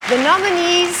The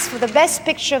nominees for the Best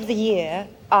Picture of the Year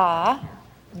are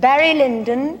Barry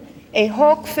Lyndon, a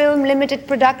Hawk Film Limited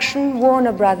production,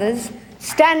 Warner Brothers,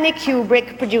 Stanley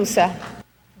Kubrick, producer.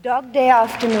 Dog Day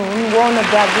Afternoon, Warner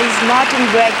Brothers, Martin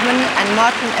Bregman and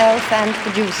Martin Elfand,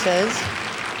 producers.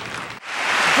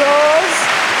 Jaws,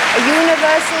 a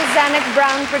Universal Zanuck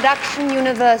Brown production,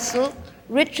 Universal,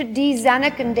 Richard D.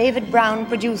 Zanuck and David Brown,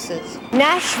 producers.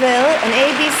 Nashville, an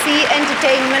ABC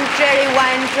Entertainment, Jerry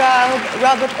Weintraub,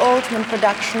 Robert Altman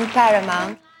production,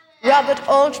 Paramount, Robert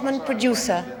Altman,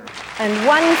 producer. And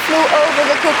One Flew Over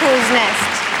the Cuckoo's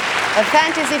Nest, a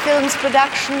Fantasy Films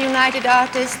production, United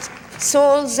Artists,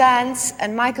 Saul Zaentz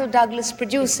and Michael Douglas,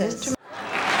 producers.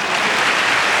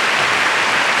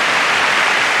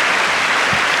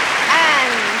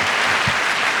 And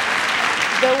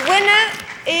the winner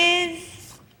is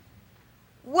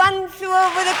One Flew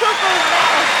Over the Cuckoo's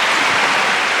Nest.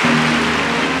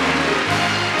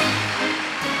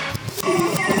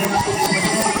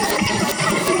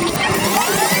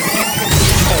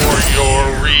 For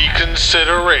your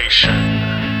reconsideration.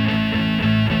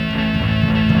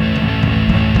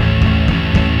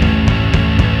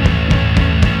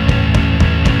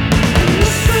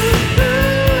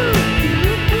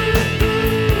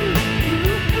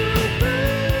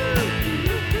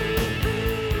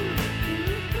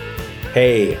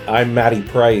 Hey, I'm Matty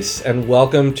Price, and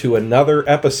welcome to another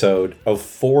episode of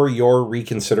For Your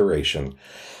Reconsideration.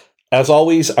 As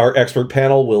always, our expert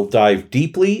panel will dive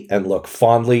deeply and look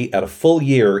fondly at a full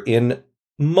year in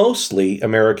mostly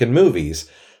American movies,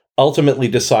 ultimately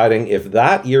deciding if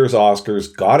that year's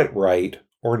Oscars got it right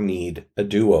or need a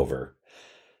do-over.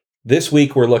 This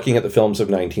week, we're looking at the films of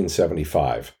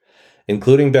 1975,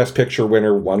 including Best Picture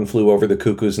winner One Flew Over the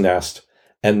Cuckoo's Nest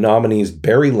and nominees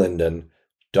Barry Lyndon,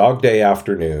 Dog Day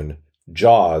Afternoon,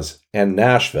 Jaws, and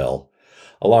Nashville,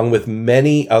 along with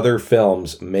many other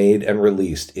films made and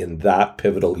released in that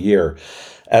pivotal year.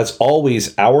 As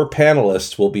always, our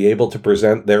panelists will be able to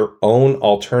present their own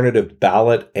alternative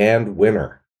ballot and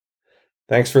winner.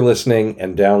 Thanks for listening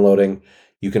and downloading.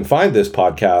 You can find this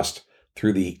podcast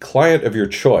through the client of your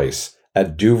choice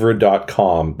at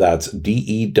duvre.com. That's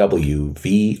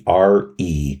DEWVRE.com.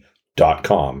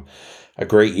 A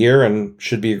great year and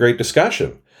should be a great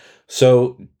discussion.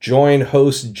 So join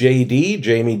host JD,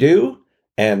 Jamie Dew,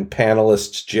 and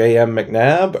panelists JM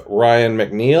McNabb, Ryan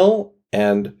McNeil,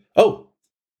 and,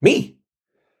 me.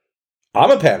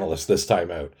 I'm a panelist this time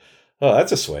out. Oh,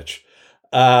 that's a switch.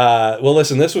 Well,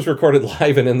 listen, this was recorded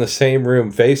live and in the same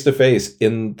room, face-to-face,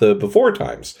 in the before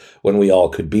times when we all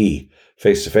could be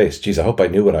face-to-face. Geez, I hope I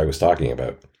knew what I was talking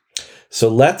about. So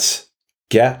let's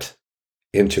get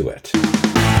into it.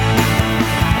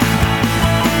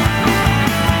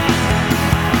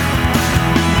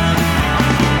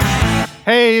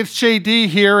 Hey, it's JD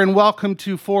here, and welcome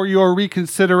to For Your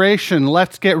Reconsideration.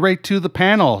 Let's get right to the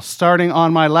panel. Starting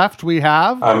on my left, we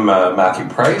have... I'm Matthew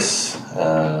Price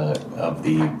of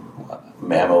the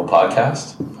Mammo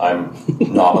podcast. I'm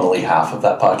nominally half of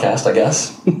that podcast, I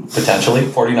guess. Potentially,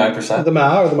 49%. The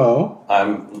Ma or the Mo?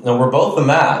 No, we're both the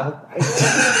Ma.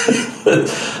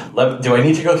 Do I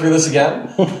need to go through this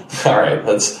again? All right,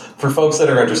 for folks that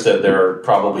are interested, there are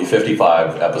probably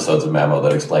 55 episodes of Mammo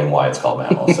that explain why it's called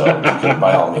Mammo. So you can,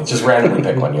 by all means, just randomly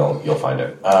pick one. You'll find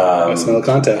it. Let's smell a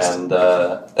contest. And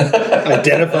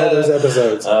identify those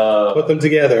episodes. Put them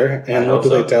together, and what do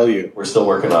they tell you? We're still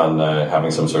working on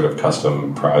having some sort of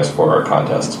custom prize for our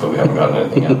contests, but we haven't gotten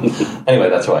anything yet.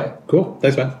 Anyway, that's why. Cool.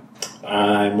 Thanks, man.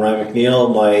 I'm Ryan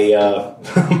McNeil.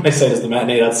 My site is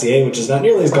thematinee.ca, which is not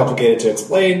nearly as complicated to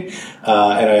explain,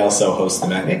 and I also host the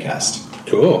Matinee Cast.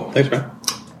 Cool. Thanks, man.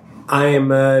 I am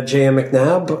J.M.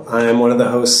 McNabb. I'm one of the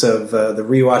hosts of the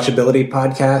Rewatchability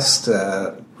podcast,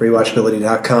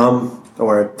 rewatchability.com,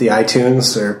 or the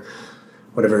iTunes, or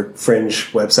whatever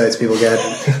fringe websites people get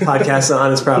podcasts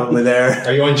on is probably there.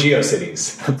 Are you on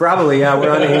GeoCities? Probably, yeah.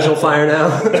 We're on Angel Fire now.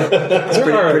 It's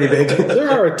pretty big. There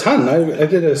are a ton. I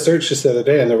did a search just the other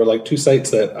day, and there were like 2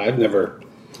 sites that I've never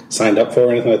signed up for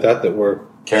or anything like that were...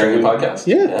 Carrying a podcast?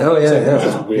 Yeah. Oh,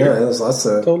 yeah. Yeah, there's lots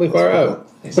of... Totally far out.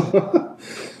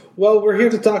 Well, we're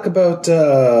here to talk about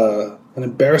an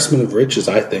embarrassment of riches,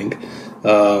 I think.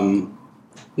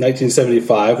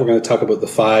 1975, we're going to talk about the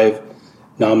 5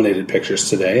 nominated pictures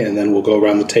today, and then we'll go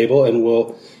around the table and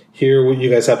we'll hear what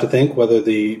you guys have to think, whether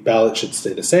the ballot should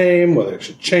stay the same, whether it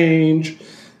should change,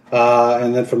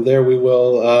 and then from there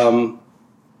we'll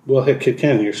hit Kid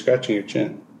Ken. You're scratching your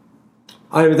chin.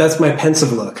 That's my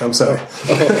pensive look. I'm sorry.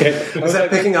 Okay. Was that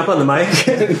picking up on the mic?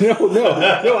 No.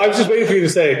 I was just waiting for you to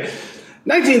say,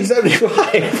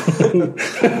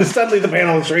 1975. Suddenly the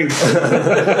panel shrinks.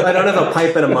 I don't have a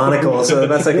pipe and a monocle, so the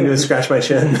best I can do is scratch my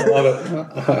chin. I love it.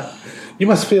 You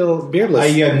must feel beardless. I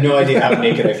have no idea how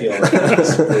naked I feel.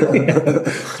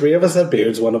 Three of us have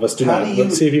beards, one of us do not.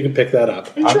 Let's see if you can pick that up.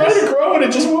 I'm trying to grow and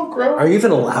it just won't grow. Are you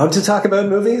even allowed to talk about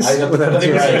movies? I think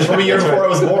it's from a year before I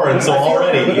was born, so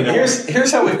already. You know.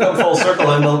 Here's how we've come full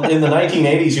circle. In the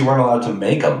 1980s, you weren't allowed to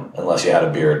make them unless you had a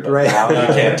beard. But Right. now you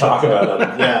can't talk about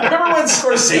them. Yeah. Remember when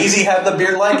Scorsese had the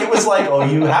beard? Like, it was like, oh,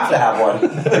 you have to have one.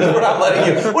 We're not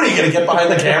letting you. What are you going to get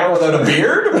behind the camera without a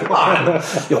beard? Come on.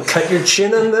 You'll cut your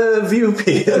chin on the viewfinder.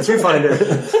 That's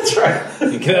right.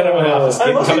 You get out of my office.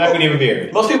 And Come back when you have a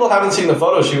beard. Most people haven't seen the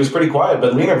photo. She was pretty quiet,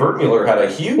 but Lena Wertmuller had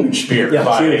a huge beard Yeah,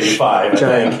 by huge. 85, I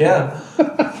Giant. think. Yeah.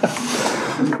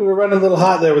 We were running a little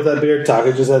hot there with that beard talk.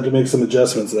 I just had to make some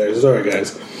adjustments there. Sorry,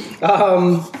 guys.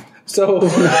 So,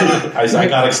 I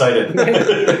got excited.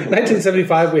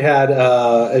 1975, we had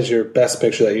as your best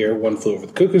picture that year, One Flew Over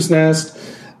the Cuckoo's Nest.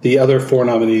 The other four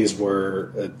nominees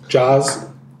were Jaws,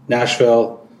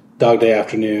 Nashville, Dog Day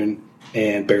Afternoon,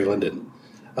 and Barry Lyndon.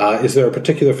 Is there a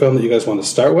particular film that you guys want to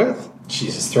start with?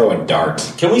 Jesus, throw a dart.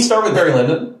 Can we start with Barry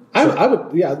Lyndon? I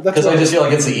would, yeah. Because I just feel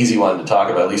like it's the easy one to talk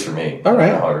about, at least for me. All right. I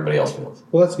don't know how everybody else feels.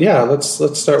 Well,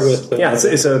 let's start with. Yeah,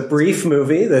 it's a brief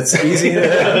movie that's easy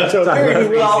to talk about.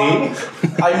 Well,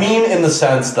 I mean, in the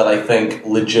sense that I think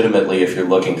legitimately, if you're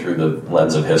looking through the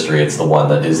lens of history, it's the one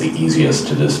that is the easiest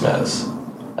to dismiss.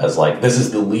 As like, this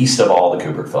is the least of all the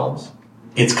Kubrick films.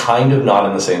 It's kind of not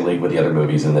in the same league with the other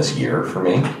movies in this year for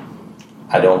me.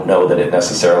 I don't know that it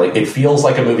necessarily... It feels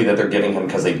like a movie that they're giving him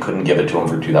because they couldn't give it to him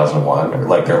for 2001, or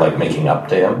like they're like making up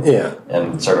to him. Yeah.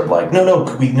 And sort of like, no,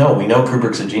 we know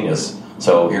Kubrick's a genius,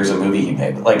 so here's a movie he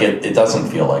made. Like, it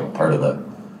doesn't feel like part of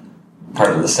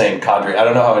the same cadre. I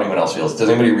don't know how anyone else feels. Does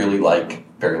anybody really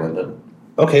like Barry Lyndon?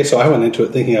 Okay, so I went into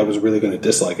it thinking I was really going to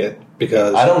dislike it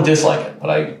because... I don't dislike it, but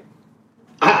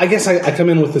I guess I come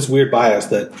in with this weird bias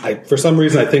that for some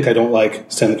reason I think I don't like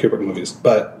Stanley Kubrick movies,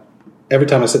 but every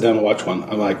time I sit down and watch one,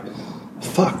 I'm like,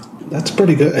 fuck, that's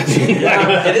pretty good.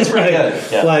 Yeah, it is pretty good.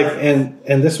 Yeah. Like,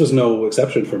 and this was no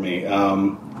exception for me.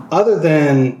 Other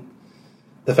than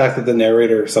the fact that the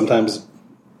narrator sometimes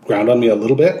ground on me a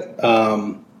little bit,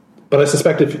 but I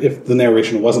suspect if the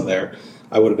narration wasn't there,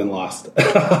 I would have been lost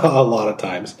a lot of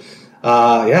times.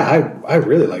 I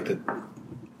really liked it.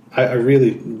 I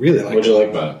really, really liked it. What'd you like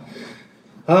about it?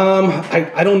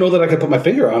 I don't know that I could put my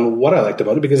finger on what I liked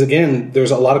about it because, again,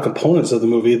 there's a lot of components of the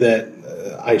movie that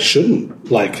I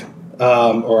shouldn't like,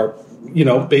 or,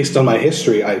 based on my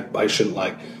history, I shouldn't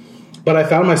like. But I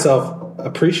found myself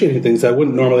appreciating things that I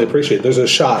wouldn't normally appreciate. There's a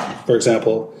shot, for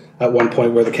example, at one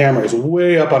point where the camera is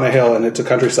way up on a hill and it's a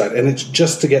countryside, and it's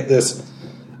just to get this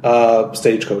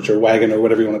stagecoach or wagon or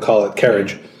whatever you want to call it,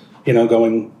 carriage,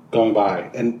 going by.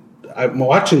 And I'm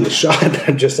watching the shot and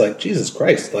I'm just like, Jesus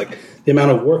Christ, like the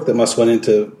amount of work that must went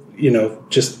into,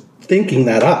 just thinking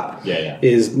that up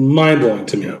is mind-blowing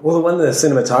to me. Well, it won the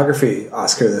cinematography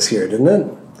Oscar this year, didn't it?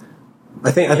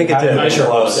 I think it did. I sure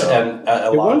hope so. And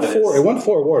It won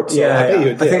four awards. So I bet you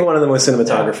it did. I think one of them was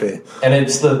cinematography. Yeah. And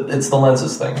it's the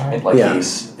lenses thing, right? Like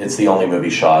it's the only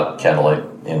movie shot candlelight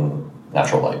in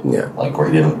natural light. Yeah. Like where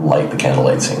he didn't light the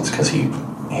candlelight scenes because he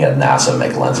had NASA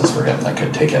make lenses for him that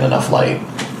could take in enough light.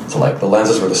 So like the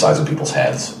lenses were the size of people's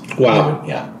heads. Wow.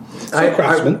 Yeah. I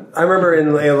remember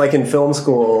in film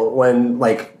school when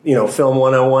film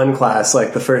 101 class,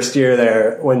 like the first year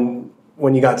there, when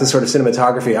you got to sort of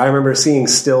cinematography, I remember seeing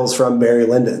stills from Barry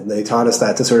Lyndon. They taught us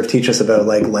that to sort of teach us about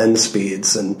like lens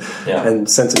speeds and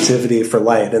sensitivity for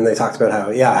light. And they talked about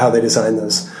how they designed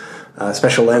those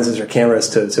special lenses or cameras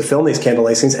to film these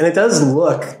candlelight scenes. And it does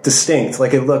look distinct.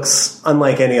 Like it looks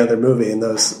unlike any other movie in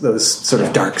those sort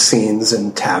of dark scenes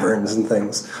and taverns and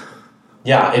things.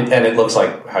 Yeah, and it looks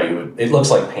like it looks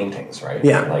like paintings, right?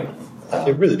 Yeah. Like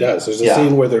it really does. There's a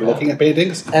scene where they're looking at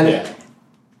paintings. And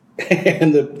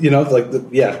and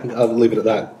I'll leave it at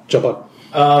that. Jump on.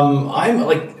 I'm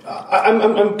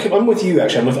with you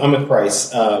actually. I'm with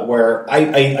Bryce, where I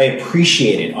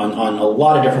appreciate it on a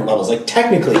lot of different levels. Like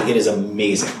technically, it is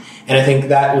amazing, and I think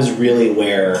that was really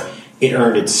where it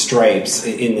earned its stripes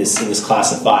in this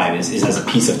class of 5 is as a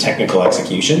piece of technical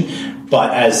execution.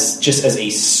 But as a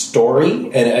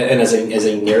story and as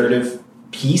a narrative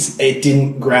piece, it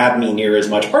didn't grab me near as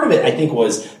much. Part of it, I think,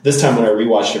 was this time when I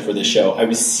rewatched it for this show, I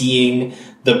was seeing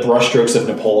the brushstrokes of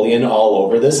Napoleon all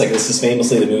over this. Like this is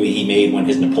famously the movie he made when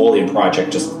his Napoleon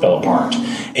project just fell apart.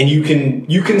 And you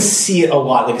can see it a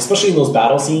lot, like especially in those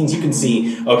battle scenes, you can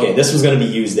see, okay, this was going to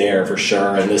be used there for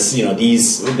sure, and this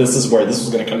is where this was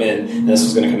going to come in, and this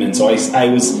was going to come in. So I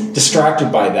was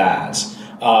distracted by that.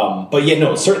 But yeah,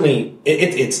 no, certainly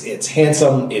it's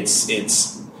handsome.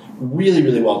 It's really,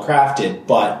 really well crafted.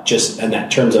 But just in that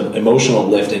terms of emotional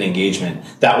lift and engagement,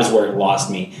 that was where it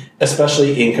lost me,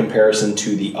 especially in comparison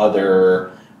to the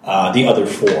other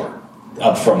four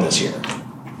from this year.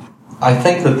 I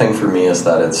think the thing for me is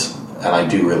that it's, and I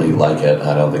do really like it.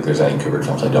 I don't think there's any Kubrick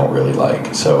films I don't really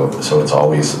like. So it's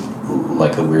always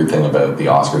like the weird thing about the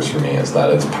Oscars for me is that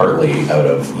it's partly out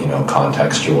of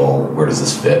contextual. Where does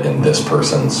this fit in this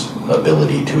person's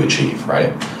ability to achieve,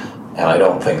 right? And I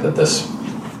don't think that this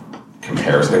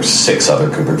compares. There's 6 other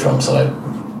Kubrick films that I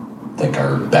think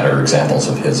are better examples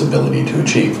of his ability to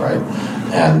achieve, right?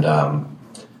 And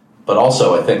but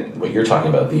also, I think what you're talking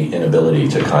about, the inability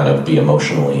to kind of be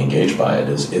emotionally engaged by it,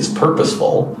 is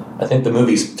purposeful. I think the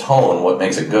movie's tone, what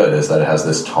makes it good, is that it has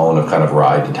this tone of kind of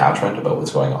wry detachment about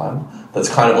what's going on. That's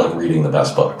kind of like reading the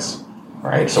best books,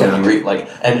 right? So when you read,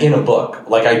 and in a book,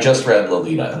 I just read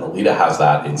Lolita, and Lolita has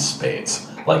that in spades.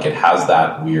 It has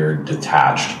that weird,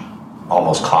 detached,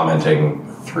 almost commenting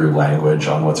through language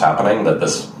on what's happening that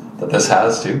this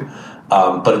has too.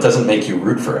 But it doesn't make you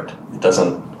root for it. It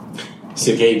doesn't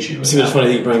engage you. See, it's funny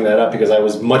that you bring that up because I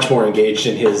was much more engaged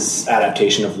in his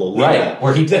adaptation of Lolita, right?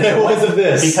 Where he than I was of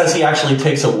this, because he actually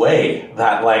takes away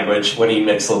that language when he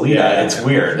makes Lolita. Yeah. It's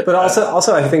weird, but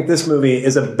also, I think this movie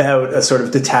is about a sort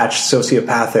of detached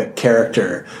sociopathic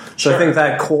character. So I think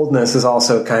that coldness is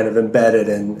also kind of embedded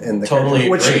in the totally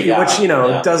character, which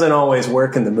doesn't always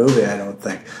work in the movie. I don't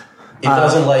think it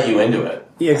doesn't let you into it.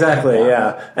 Exactly,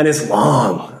 yeah. And it's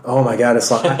long. Oh my god, it's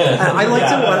long. I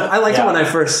liked it when I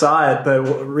first saw it, but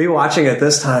rewatching it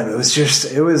this time, it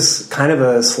was kind of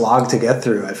a slog to get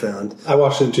through, I found. I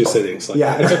watched it in 2 sittings.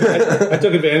 I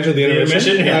took advantage of the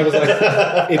intermission, and I was like,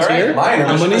 it's here. My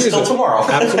intermission is still tomorrow.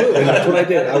 Absolutely, that's what I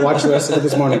did. I watched the rest of it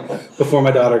this morning before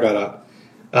my daughter got up.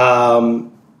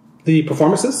 The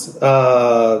performances,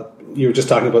 you were just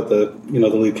talking about the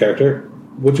lead character.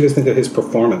 What do you guys think of his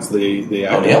performance? The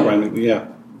actor, Ryan McNeil?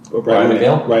 Ryan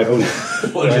O'Neal.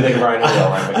 What did you think of Ryan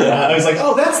O'Neal? I was like,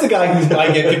 oh, that's the guy who I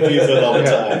get confused with all the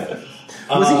time.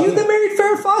 Was it you that married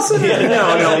Farrah Fawcett?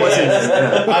 No, it wasn't.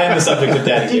 I am the subject of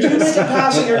Daddy. Did you make a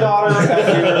pass at your daughter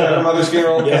at your mother's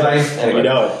funeral? Yeah, anyway. You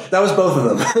know it. That was both of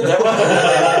them.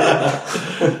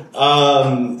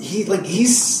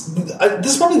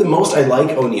 This is probably the most I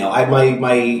like O'Neal.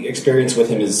 My experience with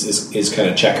him is kind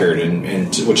of checkered,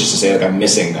 and which is to say, I'm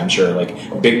missing, I'm sure,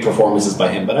 big performances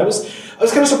by him. But I was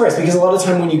kind of surprised because a lot of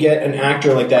time when you get an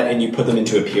actor like that and you put them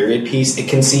into a period piece, it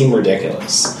can seem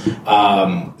ridiculous.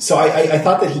 So I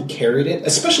thought that he carried it,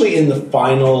 especially in the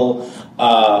final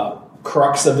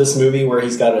crux of this movie where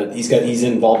he's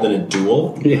involved in a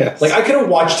duel. Yes. I could have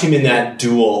watched him in that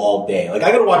duel all day. I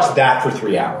could have watched that for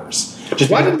 3 hours.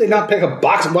 Why did they not pick a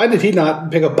boxing? Why did he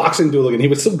not pick a boxing duel again? He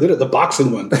was so good at the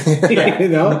boxing one.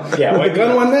 Yeah. Yeah, the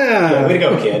gun one there. Yeah, way to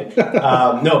go, kid.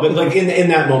 No, but in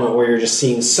that moment where you're just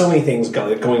seeing so many things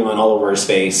going on all over his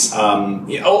face.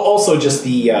 Also, just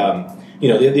the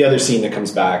other scene that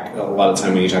comes back a lot of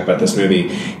time when you talk about this movie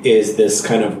is this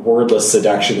kind of wordless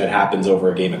seduction that happens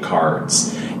over a game of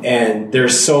cards, and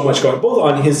there's so much going both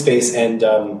on his face and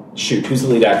who's the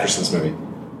lead actress in this movie?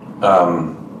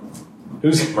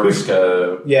 Who's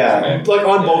Mariska? Yeah,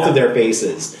 on both of their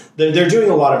faces. They're doing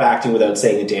a lot of acting without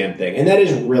saying a damn thing, and that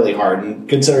is really hard. And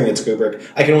considering it's Kubrick,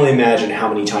 I can only imagine how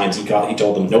many times he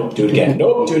told them, "Nope, do it again.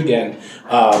 Nope, do it again."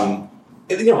 O'Neal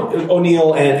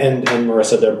and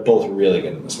Marissa, they're both really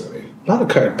good in this movie. A lot of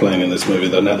card playing in this movie,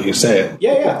 though. Now that you say it,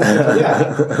 yeah.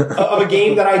 Of a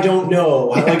game that I don't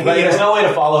know. There's no way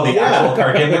to follow the actual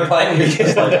card game they're playing. You're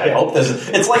just I hope this is.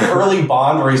 It's like early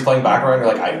Bond where he's playing background.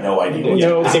 You're I have no idea.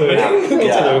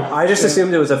 I just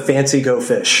assumed it was a fancy Go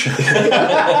Fish.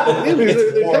 they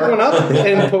pick one up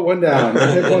and put one down.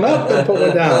 Pick one up and put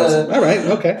one down. All right,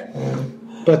 okay.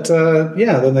 But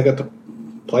then they got to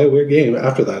play a weird game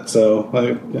after that, so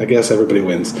I guess everybody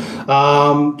wins.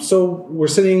 So we're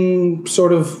sitting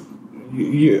sort of.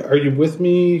 Are you with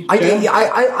me?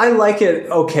 I like it.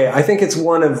 Okay, I think it's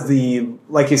one of the,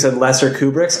 like you said, lesser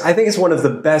Kubricks. I think it's one of the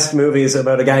best movies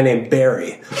about a guy named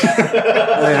Barry.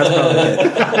 That's probably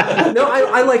it. No,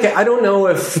 I like it. I don't know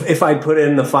if I'd put it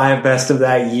in the 5 best of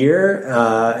that year.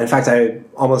 In fact, I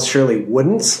almost surely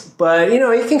wouldn't. But you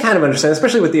can kind of understand,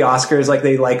 especially with the Oscars.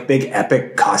 They like big,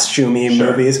 epic, costumey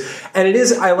movies, and it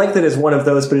is. I like that it's one of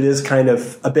those, but it is kind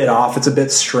of a bit off. It's a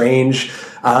bit strange.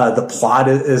 The plot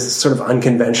is sort of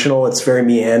unconventional. It's very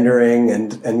meandering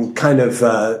and kind of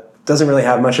doesn't really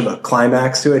have much of a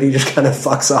climax to it. He just kind of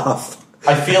fucks off.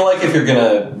 I feel like if you're going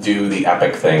to do the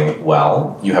epic thing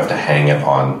well, you have to hang it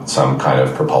on some kind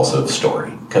of propulsive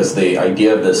story. because the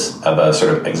idea of a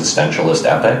sort of existentialist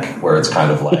epic, where it's kind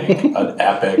of like an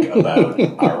epic about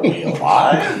are we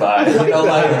alive?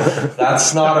 But,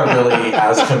 that's not a really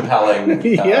as compelling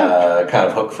kind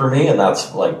of hook for me, and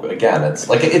that's like again, it's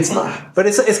not. But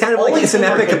it's kind of like it's an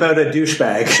epic about a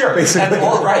douchebag. Sure, basically.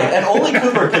 and only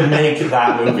Kubrick can make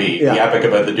that movie the epic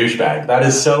about the douchebag. That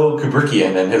is so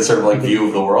Kubrickian in his sort of like view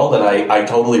of the world, and I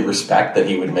totally respect that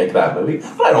he would make that movie,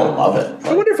 but I don't love it.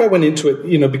 I wonder if I went into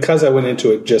it, because I went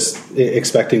into it just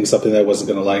expecting something that I wasn't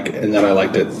going to like, and then I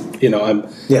liked it.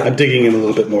 I'm digging in a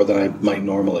little bit more than I might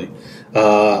normally.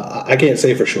 I can't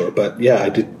say for sure, but I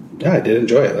did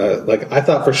enjoy it. I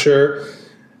thought for sure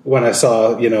when I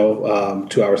saw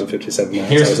 2 hours and 57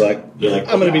 minutes, I was like,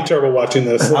 I'm going to be terrible watching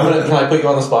this. Can I put you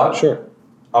on the spot? Sure.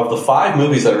 Of the 5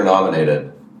 movies that are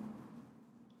nominated,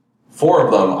 4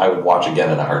 of them I would watch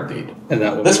again in a heartbeat. And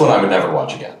this one I would never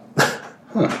watch again.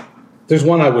 Huh. There's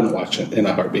one I wouldn't watch in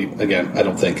a heartbeat again, I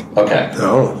don't think. Okay.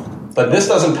 No. But this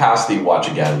doesn't pass the watch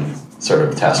again sort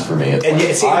of test for me.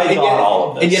 It's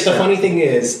all of this. And yet the funny thing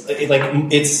is,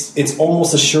 it's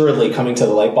almost assuredly coming to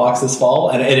the Lightbox this fall,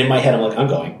 and in my head I'm like, I'm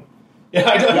going. Yeah,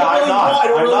 I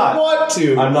don't really want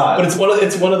to. I'm not. But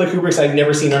it's one of the Kubricks I've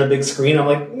never seen on a big screen. I'm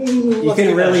like, you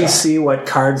can really see what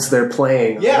cards they're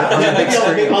playing. Yeah, on the big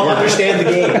screen. I'll understand the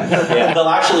game. Yeah, they'll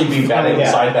actually be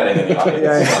side betting in the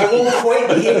audience. I won't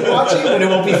quite hate watching, but it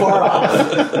won't be far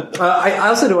off. I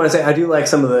also do want to say I do like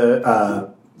some of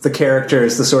the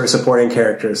characters, the sort of supporting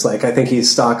characters. Like I think he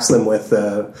stocks them with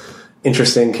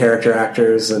interesting character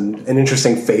actors and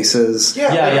interesting faces.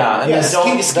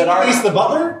 Skinny Face the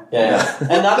butler? Yeah.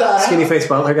 And that Skinny Face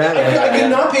butler guy? I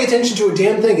could not pay attention to a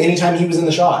damn thing anytime he was in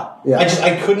the shot. Yeah.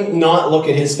 I couldn't not look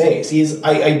at his face.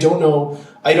 I don't know,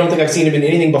 I don't think I've seen him in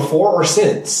anything before or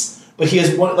since. But he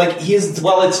is one, like, he is...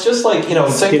 Well, it's just like,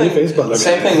 same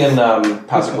thing in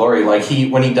Paths of Glory. Like,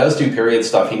 when he does do period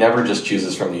stuff, he never just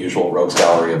chooses from the usual rogues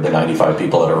gallery of the 95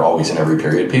 people that are always in every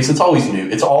period piece. It's always new.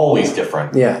 It's always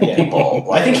different people.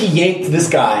 Like, I think he yanked this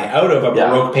guy out of a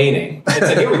Baroque painting and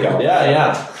said, here we go.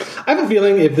 Yeah. I have a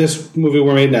feeling if this movie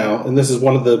were made now, and this is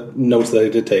one of the notes that I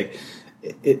did take,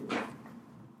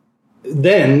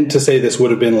 then to say this would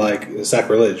have been, like,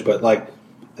 sacrilege, but, like,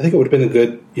 I think it would have been a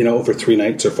good, over 3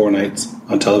 nights or 4 nights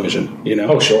on television,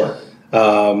 Oh, sure.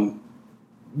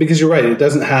 Because you're right, it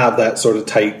doesn't have that sort of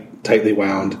tightly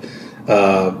wound.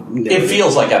 It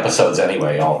feels like episodes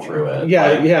anyway, all through it.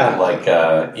 Yeah.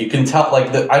 Like, you can tell,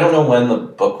 like, I don't know when the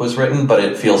book was written, but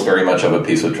it feels very much of a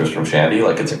piece with Tristram Shandy.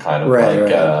 Like, it's a kind of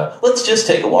let's just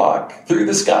take a walk through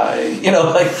the sky.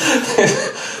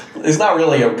 There's not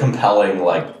really a compelling,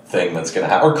 thing that's going to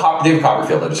happen. Or David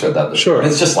Copperfield, I just read that. Sure.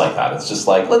 It's just like that. It's just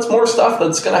like, let's more stuff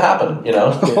that's going to happen,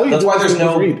 That's why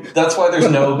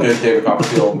there's no good David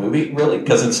Copperfield movie, really,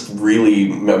 because it's really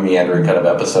a meandering kind of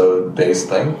episode-based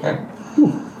thing. Right?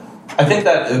 I think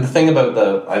that the thing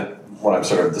about what I'm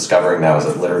sort of discovering now is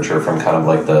that literature from kind of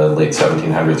like the late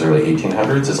 1700s, early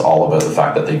 1800s is all about the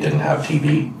fact that they didn't have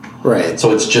TV. Right.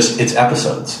 So it's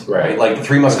episodes, right? Like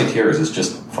Three Musketeers is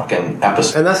just fucking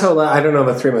episodes. And that's how, I don't know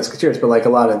about Three Musketeers, but like a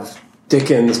lot of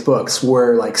Dickens books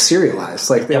were like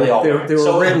serialized. Like they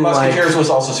were written Musketeers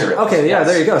was also serialized. Okay,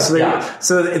 there you go.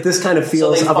 So this kind of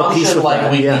feels of a piece with like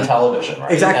that. weekly television,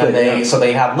 right? Exactly. And so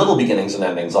they have little beginnings and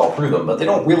endings all through them, but they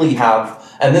don't really have.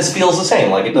 And this feels the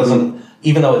same. Like it doesn't,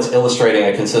 even though it's illustrating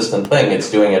a consistent thing, it's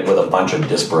doing it with a bunch of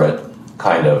disparate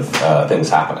kind of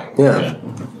things happening. Yeah.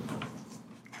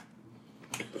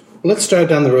 Let's drive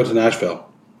down the road to Nashville.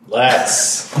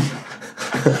 Let's.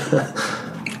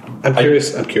 I'm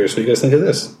curious what you guys think of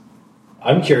this.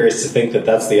 I'm curious to think that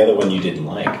that's the other one you didn't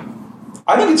like.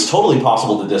 I think it's totally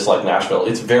possible to dislike Nashville.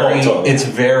 It's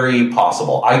very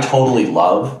possible. I totally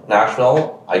love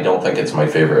Nashville. I don't think it's my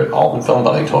favorite Altman film,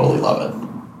 but I totally love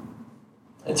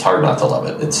it. It's hard not to love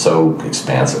it. It's so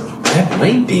expansive. That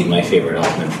might be my favorite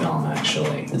Altman film,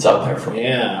 actually. It's up there for me.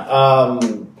 Yeah.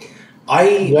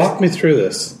 Walk me through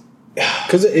this.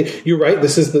 Because you're right.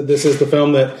 This is the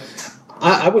film that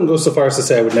I wouldn't go so far as to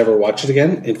say I would never watch it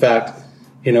again. In fact,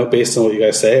 based on what you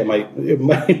guys say, it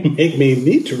might make me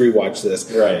need to rewatch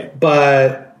this. Right.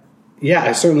 But yeah,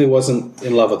 I certainly wasn't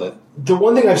in love with it. The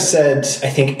one thing I've said, I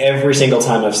think every single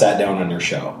time I've sat down on your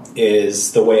show,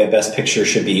 is the way a Best Picture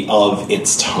should be of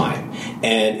its time.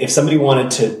 And if somebody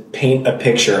wanted to paint a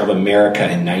picture of America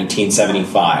in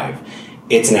 1975,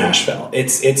 it's Nashville.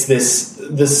 It's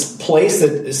this place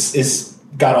that is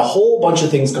got a whole bunch of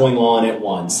things going on at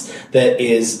once, that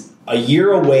is a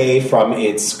year away from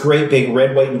its great big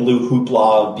red, white, and blue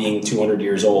hoopla of being 200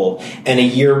 years old, and a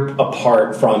year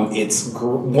apart from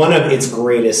one of its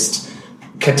greatest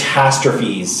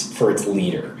catastrophes for its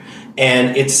leader.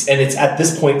 And it's at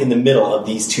this point in the middle of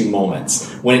these two moments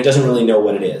when it doesn't really know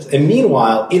what it is. And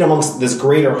meanwhile, in amongst this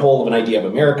greater whole of an idea of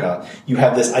America, you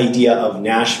have this idea of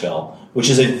Nashville, which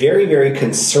is a very, very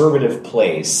conservative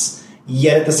place,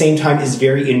 yet at the same time is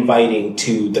very inviting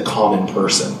to the common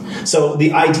person. So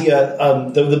the idea,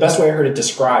 the best way I heard it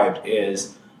described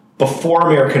is before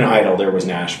American Idol, there was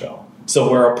Nashville. So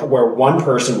where one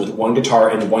person with one guitar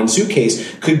and one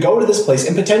suitcase could go to this place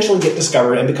and potentially get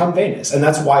discovered and become famous. And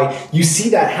that's why you see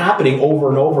that happening over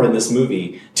and over in this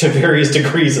movie to various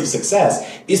degrees of success,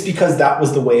 is because that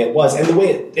was the way it was. And the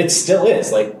way it still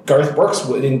is. Like Garth Brooks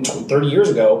 30 years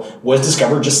ago was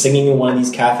discovered just singing in one of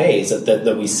these cafes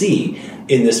that we see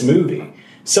in this movie.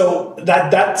 So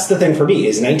that's the thing for me,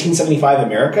 is 1975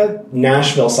 America,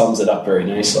 Nashville sums it up very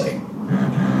nicely.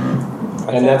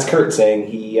 And that's Kurt saying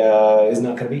he is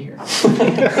not going to be here.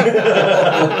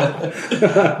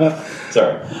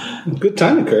 Sorry. Good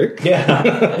timing, Kurt. Yeah.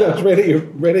 That was right at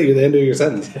the end of your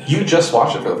sentence. You just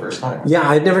watched it for the first time. Yeah,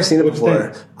 I'd never seen it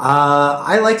before.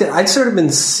 I liked it. I'd sort of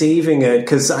been saving it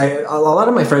because a lot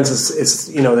of my friends, it's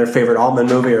their favorite Altman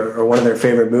movie or one of their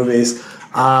favorite movies.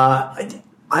 I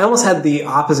almost had the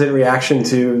opposite reaction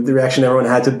to the reaction everyone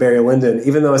had to Barry Lyndon.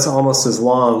 Even though it's almost as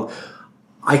long,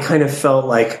 I kind of felt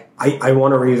like I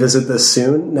want to revisit this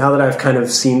soon. Now that I've kind of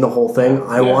seen the whole thing,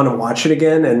 I want to watch it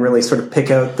again and really sort of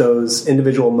pick out those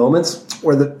individual moments.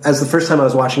 As the first time I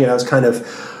was watching it, I was kind of,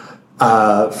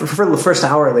 for the first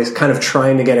hour at least, kind of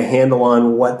trying to get a handle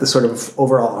on what the sort of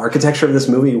overall architecture of this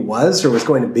movie was or was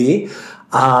going to be.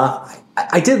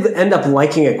 I did end up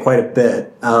liking it quite a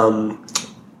bit,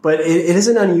 but it is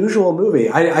an unusual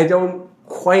movie. I don't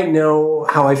quite know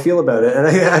how I feel about it, and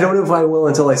I don't know if I will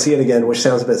until I see it again, which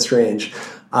sounds a bit strange.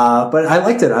 But I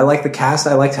liked it. I liked the cast.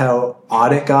 I liked how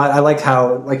odd it got. I liked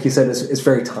how, like you said, it's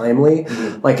very timely.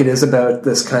 Mm-hmm. Like it is about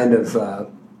this kind of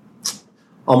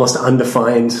almost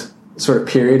undefined sort of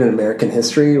period in American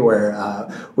history where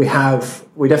we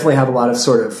definitely have a lot of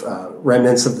sort of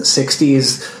remnants of the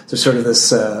 60s. There's sort of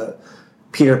this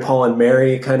Peter, Paul, and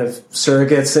Mary kind of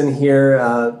surrogates in here,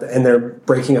 and they're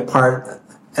breaking apart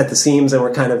at the seams, and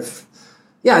we're kind of,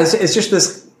 it's just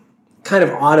this kind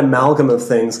of odd amalgam of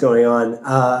things going on.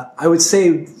 I would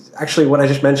say, actually, what I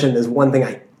just mentioned is one thing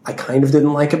I kind of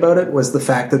didn't like about it was the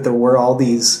fact that there were all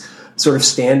these sort of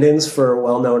stand-ins for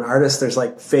well-known artists. There's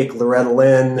like fake Loretta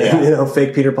Lynn, and,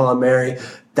 fake Peter, Paul, and Mary.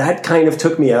 That kind of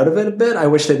took me out of it a bit. I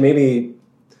wish that maybe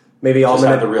all just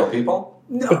have the real people.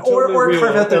 No, or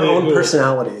carve out their own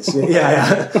personalities.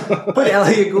 Yeah. Put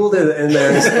Elliot Gould in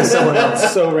there as someone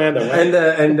else. So random, right?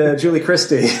 And Julie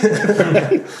Christie.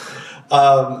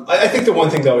 I think the one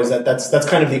thing, though, is that's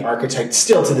kind of the archetype,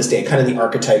 still to this day, kind of the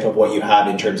archetype of what you have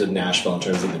in terms of Nashville, in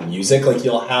terms of the music. Like,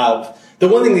 you'll have... The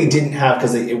one thing they didn't have,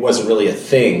 because it wasn't really a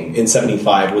thing in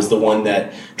 75, was the one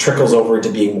that trickles over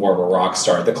into being more of a rock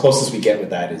star. The closest we get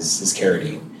with that is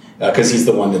Carradine, because he's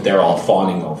the one that they're all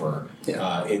fawning over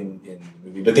in the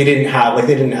movie. But they didn't have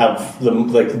the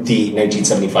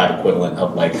 1975 equivalent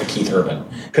of like a Keith Urban,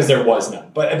 because there was none.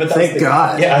 But that's thank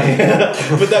God. Yeah.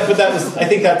 but that was, I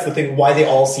think that's the thing, why they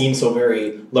all seem so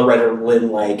very Loretta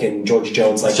Lynn like and George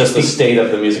Jones like. It's just the state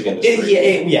of the music industry.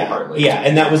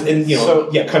 And that was,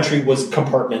 country was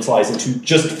compartmentalized into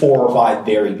just 4 or 5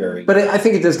 very, very. But I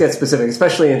think it does get specific,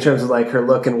 especially in terms of like her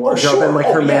look and wardrobe and like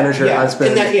her manager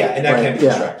husband. And that can be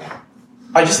distracting.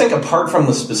 I just think, apart from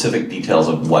the specific details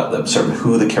of what the sort of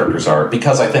who the characters are,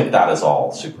 because I think that is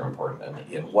all super important.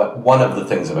 And one of the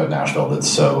things about Nashville that's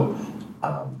so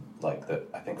that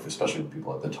I think, especially for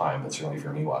people at the time, but certainly for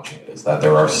me watching it, is that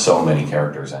there are so many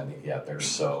characters, and yet they're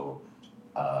so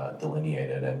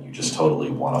delineated, and you just totally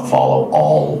want to follow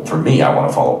all. For me, I want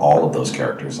to follow all of those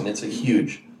characters, and it's a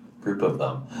huge group of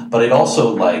them. But it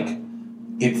also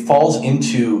it falls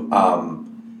into.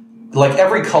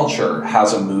 Every culture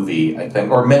has a movie, I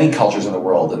think, or many cultures in the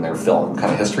world in their film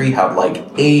kind of history have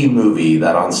a movie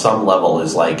that on some level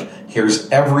is here's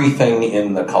everything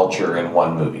in the culture in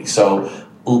one movie. So,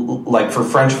 for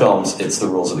French films, it's The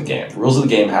Rules of the Game. The Rules of the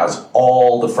Game has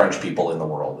all the French people in the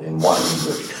world in one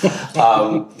movie.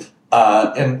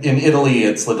 And in Italy,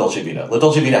 it's La Dolce Vita. La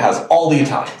Dolce Vita has all the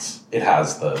Italians. It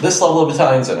has this level of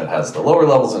Italians, and it has the lower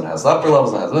levels, and it has the upper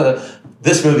levels, and it has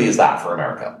this movie is that for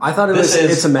America. I thought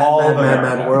it's a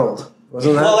mad world.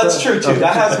 Wasn't that? Well, that's true too. Okay.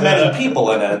 That has many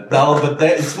people in it. No, but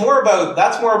that's more about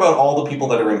all the people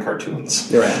that are in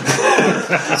cartoons. You're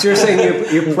right. So you're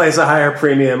saying you place a higher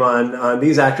premium on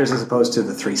these actors as opposed to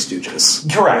the Three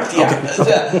Stooges. Correct.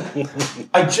 Yeah. Okay.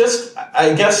 I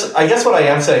guess what I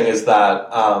am saying is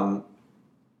that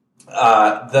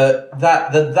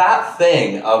that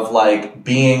thing of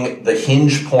being the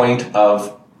hinge point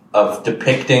of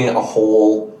depicting a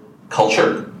whole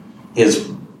culture is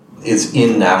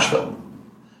in Nashville.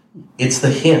 It's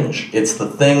the hinge. It's the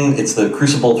thing. It's the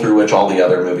crucible through which all the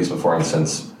other movies before and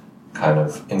since kind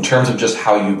of, in terms of just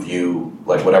how you view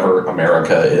like whatever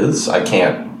America is, I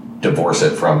can't divorce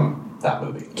it from that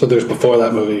movie. So there's before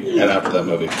that movie and after that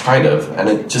movie. Kind of. And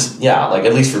it just, like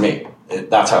at least for me,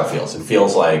 that's how it feels. It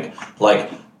feels like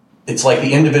it's like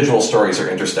the individual stories are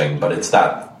interesting, but it's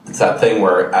that thing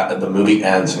where the movie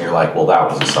ends and you're like, well, that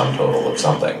was a sum total of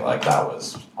something. Like that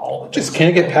was all. Just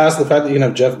can't get past the fact that you can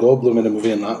have Jeff Goldblum in a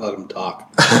movie and not let him talk.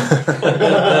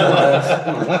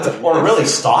 Or really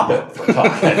stop it from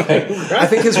talking. I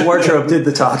think his wardrobe did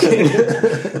the talking.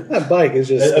 That bike is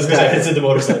just. It's in the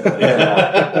motorcycle.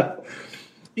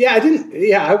 Yeah, I didn't.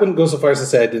 Yeah, I wouldn't go so far as to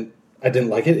say I didn't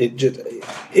like it.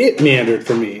 It meandered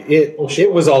for me. It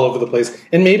was all over the place.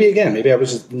 And maybe I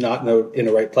was just not in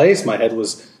the right place. My head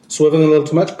was swiveling a little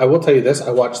too much. I will tell you this: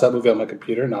 I watched that movie on my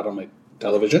computer, not on my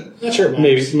television. Not sure.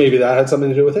 Maybe that had something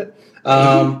to do with it.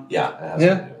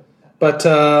 Yeah. But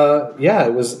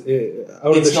it was.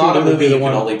 It's not a movie you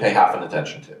can only pay half an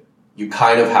attention to. You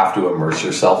kind of have to immerse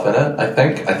yourself in it. I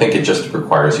think it just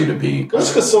requires you to be.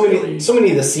 Just because so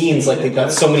many of the scenes, like they've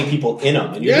got so many people in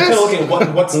them, and you're just kind of looking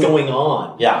at what's going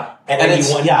on. Yeah, and any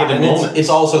one given moment. It's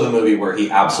also the movie where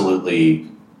he absolutely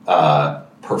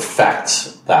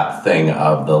perfects that thing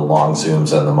of the long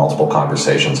zooms and the multiple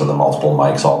conversations and the multiple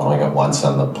mics all going at once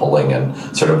and the pulling and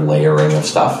sort of layering of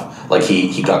stuff. Like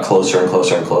he got closer and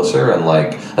closer and closer, and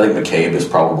like I think McCabe is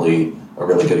probably a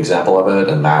really good example of it,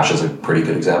 and MASH is a pretty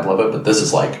good example of it, but this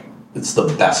is like, it's the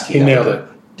best he nailed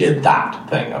ever did that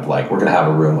thing of like, we're going to have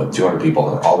a room with 200 people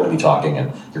and they're all going to be talking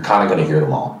and you're kind of going to hear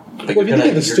them all. But if you look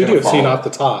at the studio scene off the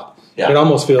top, it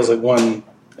almost feels like one,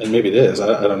 and maybe it is,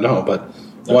 I don't know, but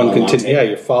one continues. Yeah,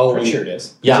 you're following. Sure it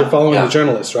is. You're following the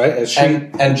journalist, right? As she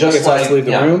and just like to leave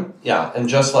the room. Yeah, and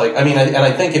just like I mean, and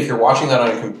I think if you're watching that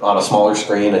on a smaller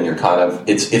screen and you're kind of,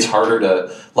 it's harder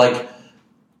to like.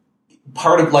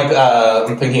 Part of like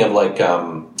I'm thinking of like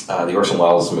the Orson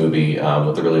Welles movie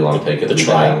with the really long take at the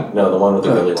beginning. No, the one with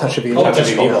the really Touch long of Evil. Touch of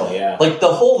Evil. Yeah. Like the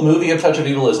whole movie of Touch of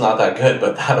Evil is not that good,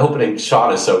 but that opening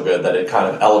shot is so good that it kind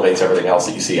of elevates everything else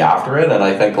that you see after it. And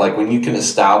I think like when you can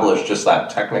establish just that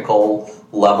technical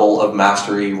level of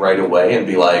mastery right away and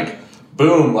be like,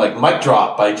 boom, like mic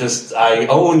drop. I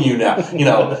own you now. You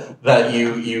know that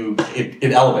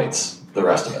it elevates the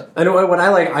rest of it. I know what I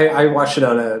like. I watched it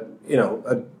on a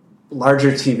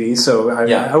larger TV, so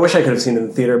I wish I could have seen it in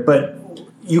the theater, but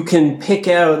you can pick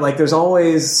out, like, there's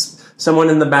always someone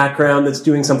in the background that's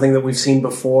doing something that we've seen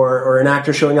before, or an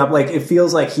actor showing up. Like, it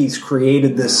feels like he's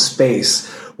created this space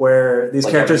where these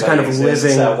characters kind of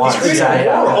living. Exactly.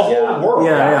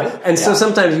 Yeah. And so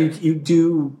sometimes you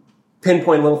do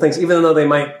pinpoint little things, even though they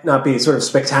might not be sort of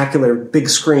spectacular, big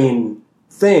screen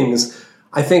things.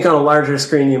 I think on a larger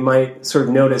screen you might sort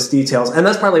of notice details, and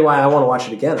that's partly why I want to watch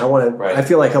it again. I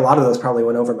feel like a lot of those probably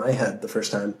went over my head the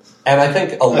first time. And I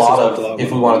think if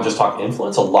we want to just talk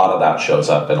influence, a lot of that shows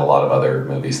up in a lot of other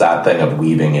movies. That thing of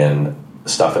weaving in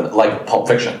stuff in, like Pulp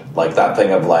Fiction, like that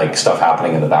thing of like stuff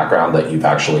happening in the background that you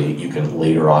can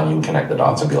later on you can connect the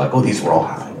dots and be like, oh, these were all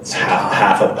happening. It's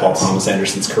half of Paul Thomas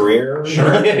Anderson's career.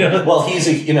 Sure. Well, he's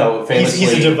famously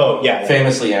he's a devote.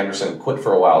 Famously, Anderson quit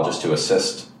for a while just to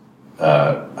assist.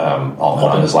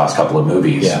 Altman in his last couple of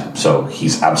movies, so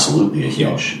he's absolutely a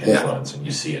huge influence, and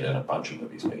you see it in a bunch of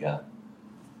movies. But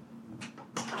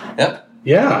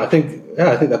I think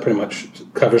that pretty much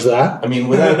covers that. I mean,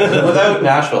 without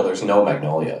Nashville, there's no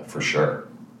Magnolia for sure.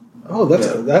 Oh, that's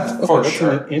for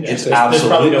sure. It's there's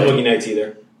probably no Boogie Nights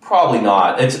either. Probably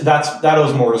not. That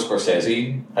owes more to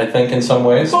Scorsese, I think, in some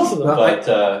ways. Both of them. But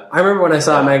I remember when I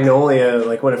saw Magnolia,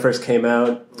 like when it first came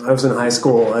out, I was in high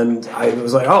school, and I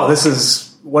was like, "Oh, this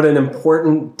is what an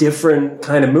important, different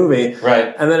kind of movie."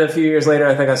 Right. And then a few years later,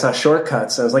 I think I saw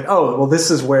Shortcuts, and I was like, "Oh, well,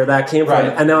 this is where that came from."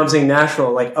 And now I'm seeing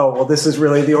Nashville, like, "Oh, well, this is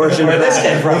really the origin where of this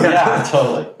came from." Yeah,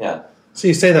 totally. Yeah. So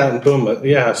you say that, and boom, but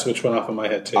a switch went off in my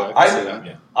head too. I can see that.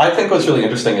 Yeah. I think what's really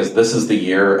interesting is this is the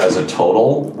year as a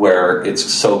total where it's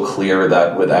so clear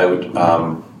that without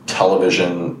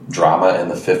television drama in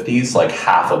the 50s, like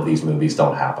half of these movies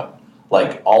don't happen.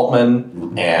 Like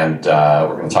Altman, and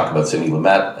we're going to talk about Sidney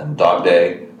Lumet and Dog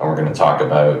Day, and we're going to talk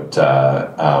about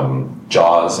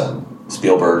Jaws, and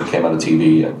Spielberg came out of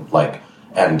TV,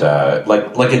 and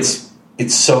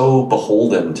it's so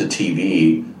beholden to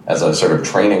TV as a sort of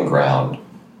training ground.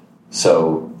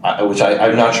 So, which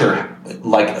I'm not sure.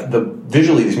 Like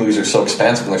visually, these movies are so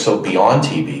expansive and they're so beyond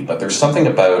TV. But there's something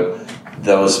about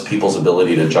those people's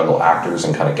ability to juggle actors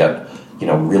and kind of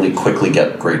really quickly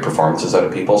get great performances out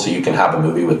of people. So you can have a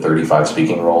movie with 35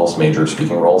 speaking roles, major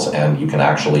speaking roles, and you can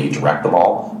actually direct them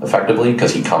all effectively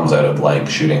because he comes out of like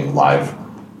shooting live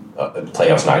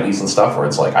Playhouse 90s and stuff where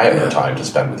it's like, I have no time to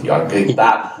spend with you.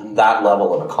 That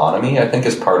level of economy, I think,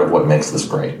 is part of what makes this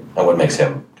great and what makes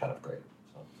him kind of great.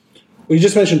 So. Well, you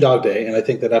just mentioned Dog Day, and I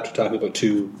think that after talking about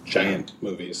two giant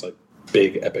movies, like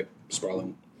big, epic,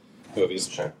 sprawling movies,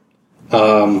 Sure.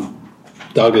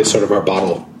 Dog Day is sort of our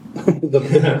bottle,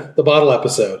 the bottle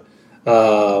episode.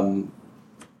 Where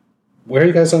are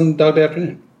you guys on Dog Day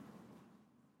Afternoon?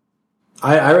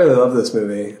 I really love this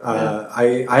movie.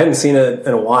 I hadn't seen it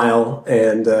in a while,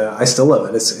 and I still love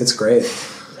it. It's great.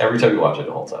 Every time you watch it,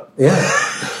 it holds up. Yeah.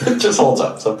 It just holds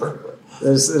up so perfectly.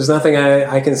 There's nothing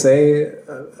I can say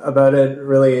about it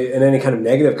really in any kind of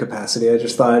negative capacity. I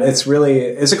just thought it's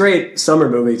a great summer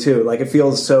movie too. Like it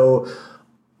feels so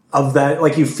of that,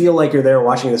 like you feel like you're there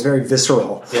watching it. It's very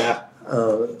visceral. Yeah.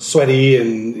 Sweaty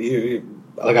and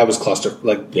like I was sort of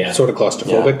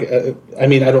claustrophobic. Yeah. I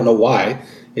mean, I don't know why.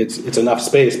 It's enough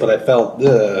space, but I felt,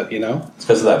 It's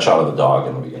because of that shot of the dog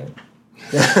in the beginning.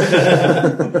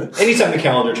 Anytime the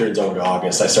calendar turns over to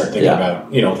August, I start thinking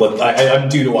about, I'm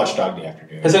due to watch Dog Day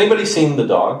Afternoon. Has anybody seen The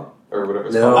Dog? Or whatever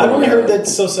it's No. called? I've only heard that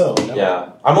so. No. Yeah.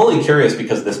 I'm only curious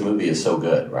because this movie is so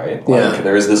good, right? Yeah.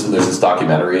 There's this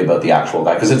documentary about the actual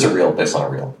guy, because it's based on a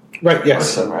real right,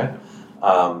 yes. person, right?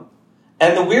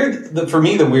 And the weird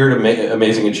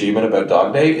amazing achievement about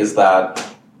Dog Day is that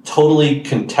totally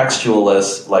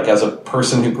contextualist, like as a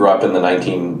person who grew up in the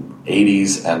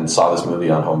 1980s and saw this movie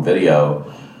on home video,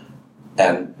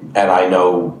 and I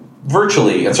know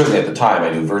virtually, and certainly at the time,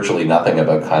 I knew virtually nothing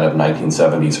about kind of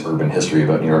 1970s urban history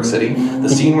about New York City. The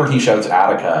scene where he shouts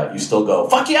Attica, you still go,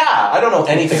 fuck yeah! I don't know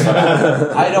anything about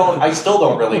Attica. I still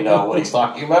don't really know what he's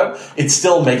talking about. It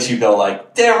still makes you go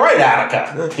like, damn right,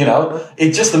 Attica!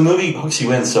 It just, the movie hooks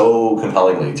you in so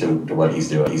compellingly to what he's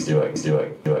doing.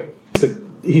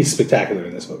 He's spectacular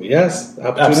in this movie. Yes?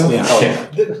 Absolutely.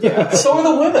 Yeah. So are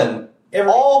the women.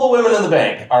 All the women in the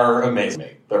bank are amazing.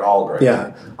 They're all great.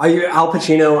 Yeah, Al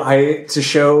Pacino. To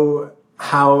show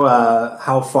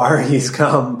how far he's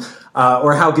come,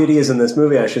 or how good he is in this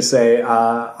movie, I should say.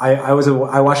 I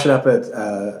watched it up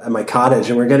at my cottage,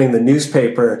 and we're getting the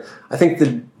newspaper. I think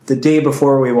the day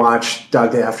before we watched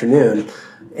Dog Day Afternoon,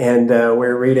 and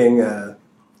we're reading the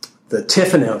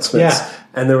TIFF announcements. Yeah.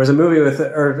 And there was a movie I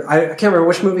can't remember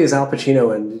which movie is Al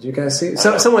Pacino in. Did you guys see?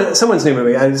 Someone's new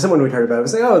movie. Someone we'd heard about it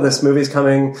was like, oh, this movie's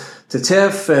coming to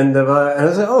TIFF, and I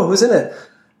was like, oh, who's in it?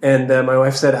 And my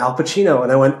wife said Al Pacino,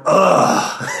 and I went,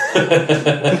 ugh.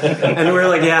 And we were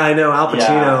like, yeah, I know, Al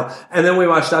Pacino. Yeah. And then we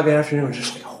watched Dog Day Afternoon, and we're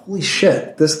just like, holy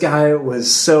shit, this guy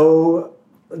was so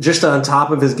just on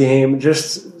top of his game.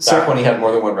 Back when he had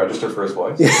more than one register for his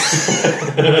voice. I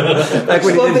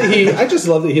just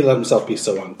love that he let himself be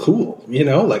so uncool.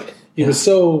 He was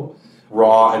so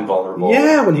raw and vulnerable.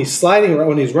 Yeah, when he's sliding around,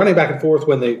 when he's running back and forth,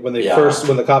 when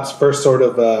the cops first sort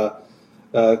of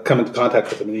come into contact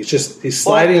with him, and he's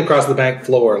sliding across the bank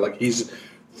floor like he's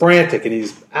frantic and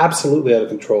he's absolutely out of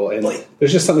control. And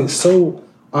there's just something so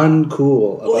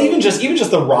uncool about even just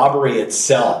the robbery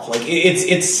itself, like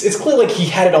it's clear like he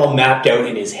had it all mapped out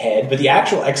in his head, but the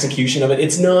actual execution of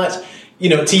it's not,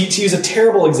 to use a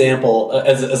terrible example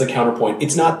as a counterpoint,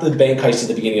 it's not the bank heist at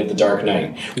the beginning of The Dark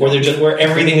Knight where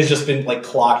everything has just been like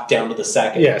clocked down to the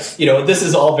second. Yes, this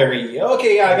is all very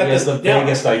okay. Yeah, I got this. The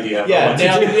biggest idea. Yeah,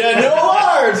 no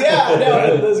alarms. Yeah,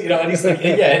 no, and he's like,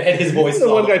 and his voice.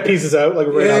 The one guy pieces out like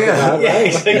right off the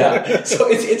bat. Yeah. So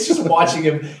it's just watching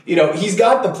him. He's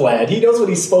got the plan. He knows what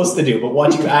he's supposed to do, but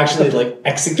watching him actually like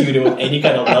execute it with any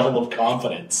kind of level of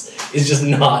confidence is just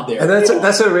not there. And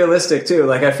that's so realistic too.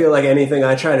 Like I feel like anything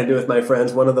I try to do with my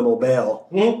friends, one of them will bail.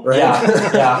 Mm-hmm. Right?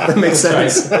 Yeah. That makes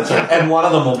sense. That's right. And one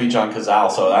of them will be John Cazale,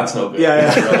 so that's no good.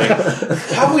 Yeah. Really.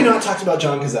 How have we not talked about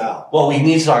John Cazale? Well, we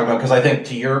need to talk about, because I think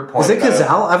to your point. Is it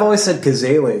Cazale? I've always said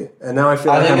Cazale, and now I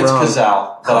feel like I'm wrong. I think it's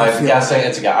Cazale, but I'm guessing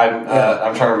it's a guy.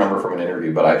 I'm trying to remember from an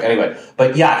interview,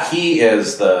 but yeah, he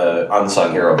is the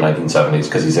unsung hero of 1970s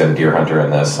because he's in Deer Hunter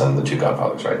and this and The Two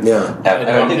Godfathers, right? Yeah.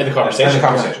 And The Conversation.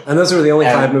 And those were the only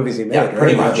 5 movies he made. Yeah,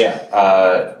 pretty right? much.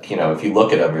 Yeah. If you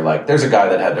look at him, you're like, there's a guy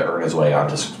that had to earn his way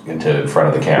into front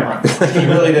of the camera. He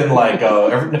really didn't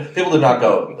people did not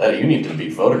go, you need to be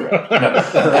photographed.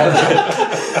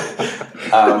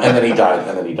 And then he died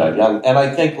young. And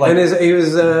I think and he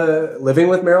was living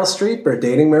with Meryl Streep or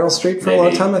dating Meryl Streep for a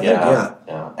long time, I think.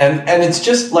 Yeah. And it's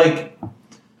just like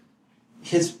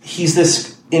he's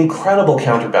this incredible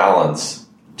counterbalance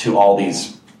to all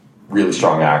these really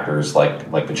strong actors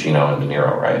like Pacino and De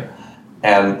Niro, right?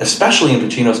 And especially in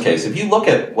Pacino's case, if you look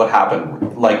at what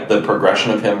happened, like the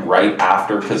progression of him right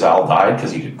after Cazale died,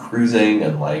 because he did Cruising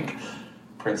and like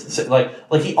Prince, like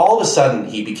he all of a sudden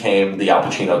he became the Al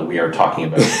Pacino that we are talking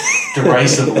about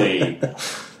derisively,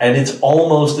 and it's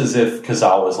almost as if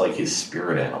Cazale was like his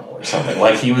spirit animal or something.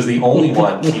 Like he was the only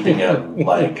one keeping him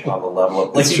like on the level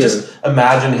of like you just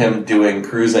imagine him doing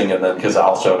Cruising, and then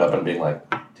Cazale showed up and being like,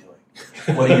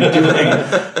 "What are you doing?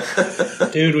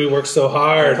 Dude, we worked so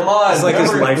hard." Come on. It's like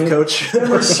his life coach.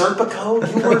 Remember Serpico?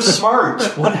 You were smart.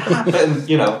 What happened?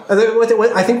 You know.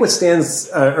 I think what stands,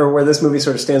 or where this movie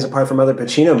sort of stands apart from other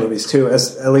Pacino movies too,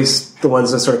 as at least the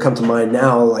ones that sort of come to mind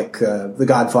now, like The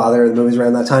Godfather and the movies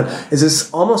around that time, is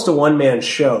this almost a one-man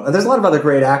show. And there's a lot of other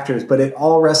great actors, but it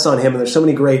all rests on him, and there's so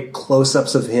many great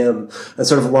close-ups of him and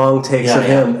sort of long takes of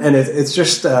him. And it's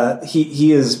just,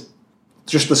 he is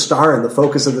just the star and the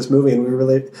focus of this movie, and we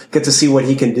really get to see what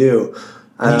he can do.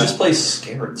 He just plays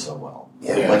scared so well.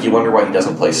 Yeah. Like you wonder why he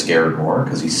doesn't play scared more,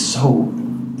 because he's so,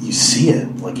 you see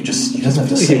it. Like he doesn't have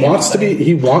to say anything.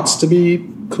 He wants to be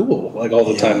cool, like all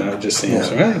the time now. It just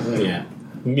seems right.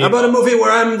 Like, How about a movie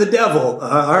where I'm the devil?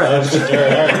 All right.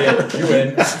 you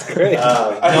win. That's great.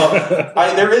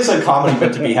 There is a comedy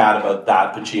bit to be had about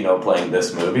that Pacino playing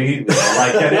this movie. You know,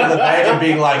 like getting in the bag and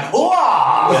being like, "Hooah!"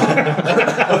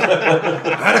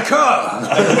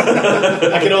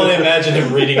 I can only imagine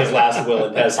him reading his last will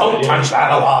and testament. Don't touch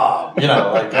that alarm. You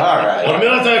know, like, all right. On a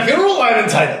military funeral, I'm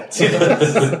entitled.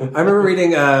 I remember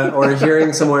reading or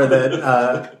hearing somewhere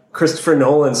that Christopher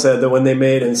Nolan said that when they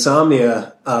made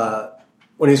Insomnia,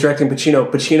 when he was directing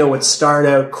Pacino would start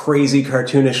out crazy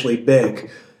cartoonishly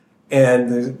big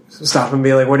and stop him and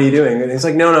be like, "What are you doing?" And he's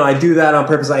like, no, I do that on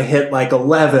purpose. I hit like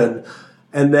 11,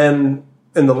 and then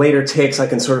in the later takes I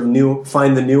can sort of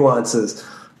find the nuances.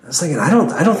 I was thinking, I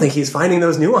don't think he's finding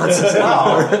those nuances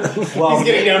anymore. Well, he's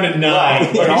getting down to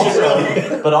 9.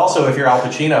 But also, if you're Al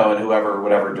Pacino and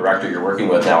whatever director you're working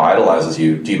with now idolizes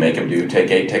you, do you make him do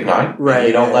take 8, take 9? Right.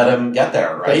 You don't let him get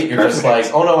there, right? You're just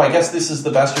like, oh no, I guess this is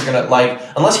the best you're gonna like.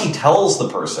 Unless he tells the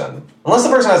person, unless the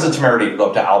person has the temerity to go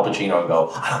up to Al Pacino and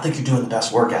go, "I don't think you're doing the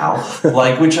best work, Al."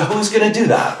 Like, who's gonna do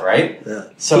that, right? Yeah.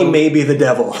 So he may be the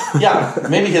devil. Yeah,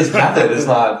 maybe his method is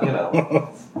not, you know.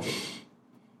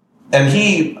 And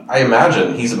I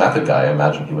imagine, he's a method guy. I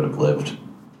imagine he would have lived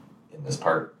in this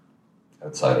part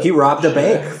outside of... He robbed a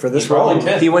bank for this role.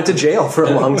 He went to jail for a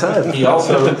long time. He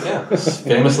also,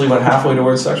 famously went halfway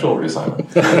towards sexual reassignment.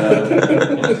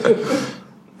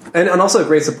 And also a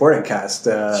great supporting cast.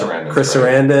 Chris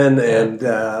Sarandon and...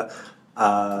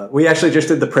 we actually just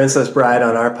did The Princess Bride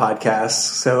on our podcast,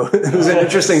 so it was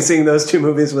interesting seeing those two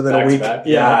movies within a week.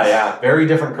 Yeah. Very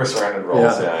different Chris Sarandon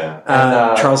roles.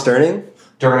 And, Charles Durning?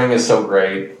 Durning is so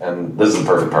great, and this is the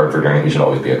perfect part for Durning. He should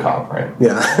always be a cop, right?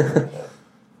 Yeah.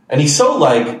 And he's so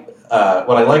like,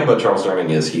 what I like about Charles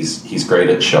Durning is he's great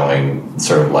at showing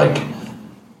sort of like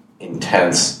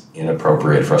intense,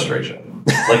 inappropriate frustration.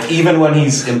 Like even when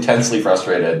he's intensely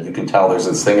frustrated, you can tell there's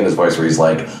this thing in his voice where he's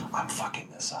like, "I'm fucking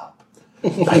this up.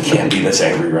 I can't be this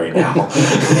angry right now."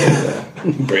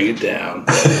 Bring it down.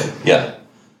 Yeah.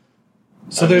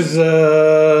 So there's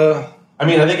I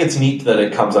mean, I think it's neat that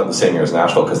it comes out the same year as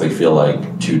Nashville because they feel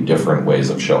like two different ways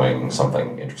of showing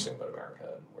something interesting about America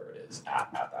and where it is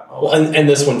at that moment. Well, and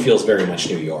this one feels very much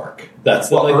New York.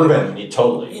 That's urban,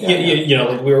 totally. You know,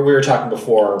 like we were talking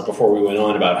before we went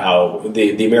on about how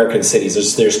the American cities.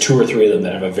 There's 2 or 3 of them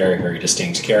that have a very, very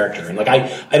distinct character, and like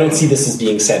I don't see this as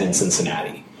being set in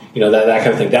Cincinnati. You know, that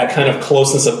kind of thing, that kind of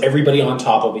closeness of everybody on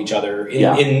top of each other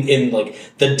in like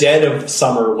the dead of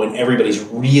summer when everybody's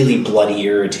really bloody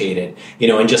irritated, you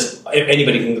know, and just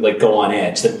anybody can like go on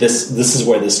edge. That this is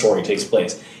where this story takes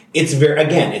place. It's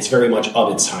very much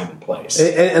of its time and place,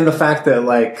 and the fact that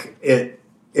like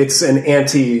it's an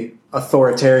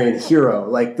anti-authoritarian hero.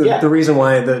 Like the reason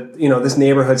why this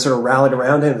neighborhood sort of rallied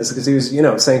around him is because he was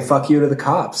saying "fuck you" to the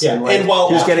cops. Yeah, and while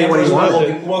he was getting what he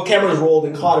wanted. Cameras rolled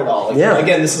and caught it all. Like,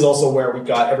 again, this is also where we've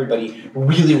got everybody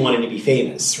really wanting to be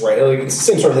famous, right? Like, it's the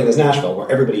same sort of thing as Nashville, where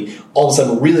everybody all of a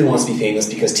sudden really wants to be famous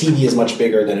because TV is much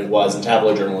bigger than it was, and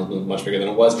tabloid journalism is much bigger than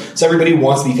it was. So everybody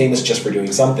wants to be famous just for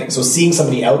doing something. So seeing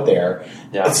somebody out there,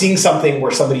 seeing something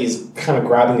where somebody is kind of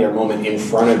grabbing their moment in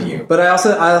front of you. But I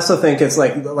also think it's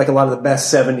like a lot of the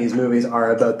best 70s movies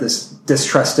are about this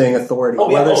distrusting authority,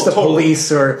 whether it's the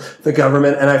police or the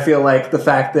government. And I feel like the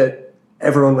fact that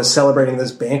everyone was celebrating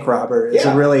this bank robber is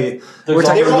a really... They're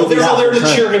all there to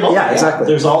cheer him on. Yeah, exactly.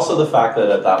 There's also the fact that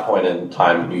at that point in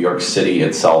time, New York City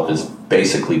itself is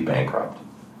basically bankrupt.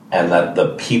 And that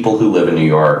the people who live in New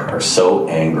York are so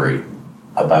angry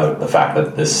about the fact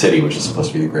that this city, which is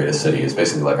supposed to be the greatest city, is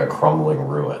basically like a crumbling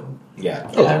ruin. Yeah.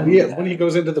 Oh, yeah. When he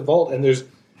goes into the vault and there's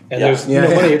money.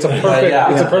 It's a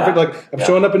perfect. It's a perfect. Like I'm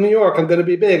showing up in New York. I'm going to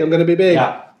be big. I'm going to be big.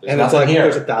 Yeah. And it's like here.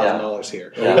 there's $1,000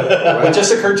 here. Yeah. What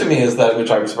just occurred to me is that, which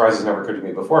I'm surprised has never occurred to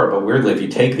me before, but weirdly, if you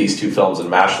take these two films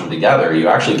and mash them together, you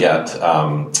actually get Do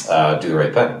the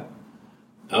Right Thing.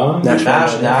 Oh,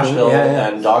 Nashville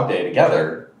and Dog Day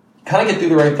together kind of get Do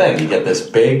the Right Thing. You get this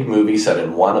big movie set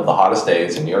in one of the hottest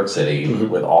days in New York City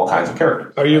with all kinds of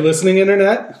characters. Are you listening,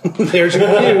 Internet? There's your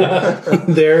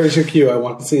cue. There's your cue. I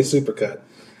want to see a supercut.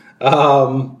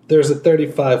 There's a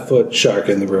 35-foot shark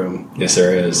in the room. Yes,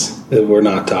 there is. That we're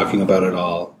not talking about at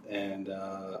all, and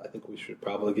I think we should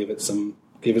probably give it some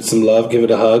love, give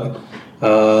it a hug.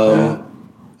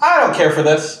 I don't care for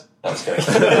this. I'm just kidding.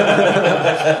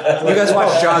 You guys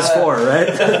watched Jaws 4, right?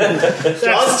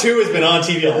 Jaws 2 has been on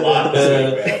TV a lot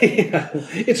this week, man.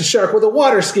 It's a shark with a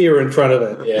water skier in front of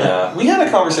it. Yeah, we had a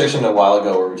conversation a while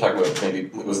ago where we were talking about, maybe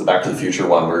it was the Back to the Future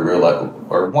one, where we were like,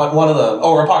 or one of the,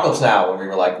 or Apocalypse Now, when we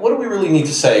were like, what do we really need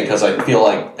to say? Because I feel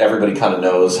like everybody kind of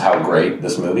knows how great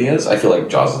this movie is. I feel like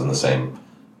Jaws is in the same.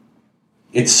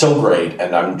 It's so great,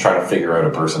 and I'm trying to figure out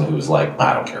a person who's like,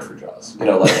 I don't care for Jaws.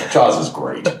 Like Jaws is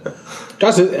great.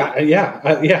 Jaws is,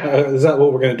 is that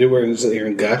what we're going to do? We're going to sit here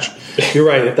and gush? You're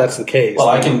right, if that's the case. Well,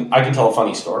 I can tell a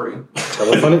funny story.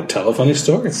 Tell a funny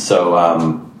story. So,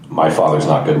 my father's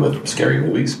not good with scary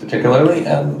movies, particularly,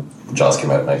 and Jaws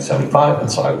came out in 1975,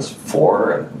 and so I was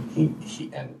 4, and he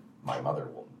and my mother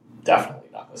will definitely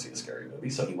not go see a scary movie,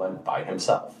 so he went by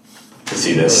himself to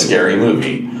see this scary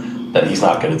movie that he's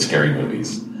not good at scary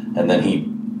movies, and then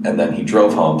he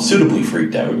drove home suitably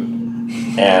freaked out,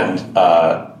 and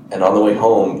on the way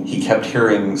home he kept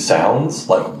hearing sounds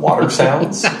like water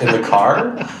sounds in the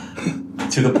car,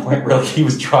 to the point where he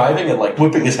was driving and like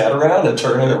whipping his head around and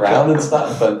turning around and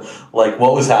stuff, and like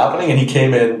what was happening, and he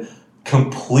came in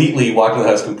walked in the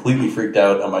house completely freaked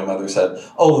out, and my mother said,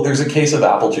 "Oh, there's a case of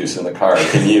apple juice in the car.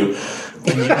 Can you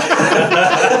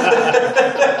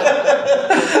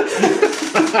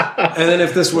And then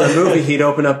if this were a movie, he'd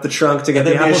open up the trunk to get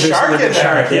the apple juice and the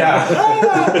shark. Yeah.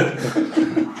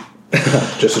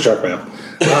 Just a shark man.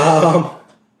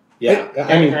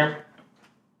 I mean,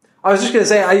 I was just going to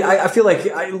say, I feel like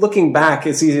looking back,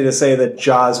 it's easy to say that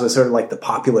Jaws was sort of like the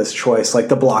populist choice, like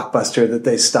the blockbuster that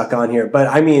they stuck on here. But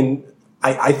I mean,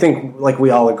 I think, like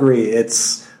we all agree,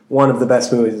 it's one of the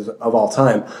best movies of all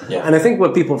time. Yeah. And I think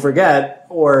what people forget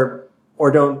or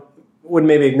wouldn't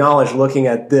maybe acknowledge looking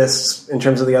at this in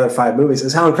terms of the other 5 movies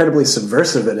is how incredibly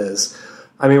subversive it is.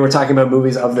 I mean, we're talking about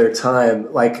movies of their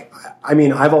time. Like, I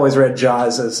mean, I've always read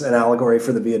Jaws as an allegory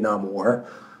for the Vietnam War.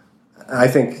 I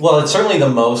think... Well, it's certainly the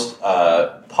most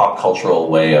pop cultural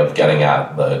way of getting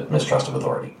at the mistrust of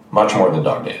authority. Much more than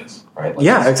Dog Day is, right?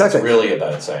 Like exactly. It's really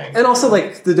about saying... And also,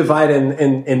 like, the divide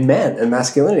in men and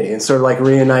masculinity, and sort of, like,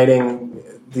 reuniting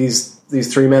these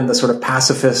 3 men, the sort of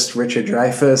pacifist Richard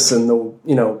Dreyfuss and the,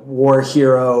 war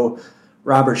hero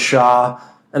Robert Shaw,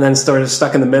 and then sort of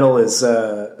stuck in the middle is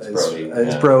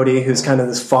Brody, who's kind of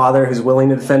this father who's willing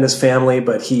to defend his family,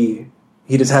 but he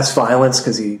just has violence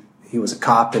because he was a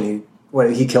cop and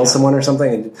he killed someone or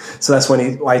something, and so that's why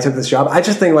he took this job. I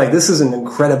just think like this is an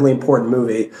incredibly important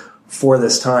movie for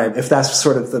this time, if that's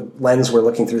sort of the lens we're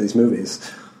looking through these movies.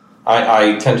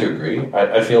 I tend to agree.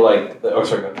 I feel like... Oh,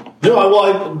 sorry, go ahead. No,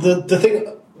 well, the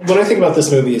thing when I think about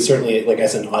this movie is certainly like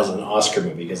as an Oscar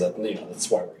movie, because that's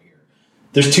why we're here.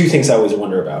 There's 2 things I always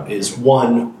wonder about. Is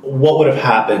one, what would have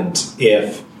happened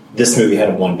if this movie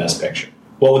had won Best Picture?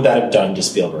 What would that have done to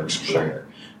Spielberg's career?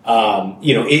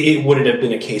 It would have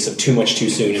been a case of too much too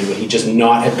soon, and would he just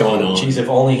not have gone on? Jeez, if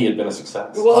only he had been a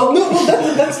success. Well, no,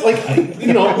 that's like,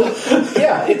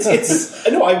 yeah, it's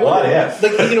no, I wonder,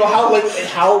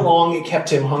 how long it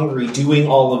kept him hungry doing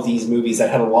all of these movies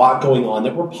that had a lot going on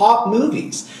that were pop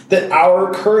movies that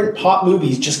our current pop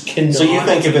movies just cannot. So you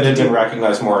think if it had been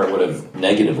recognized more, it would have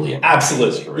negatively impacted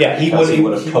absolutely his career? Yeah, he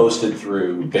would have coasted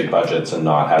through big budgets and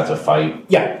not had to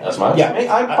fight as much. Yeah,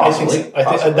 I think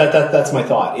that's my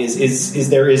thought. Is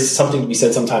there is something to be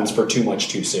said sometimes for too much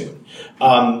too soon.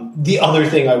 The other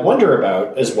thing I wonder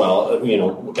about as well, on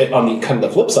the kind of the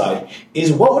flip side,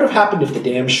 is what would have happened if the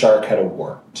damn shark had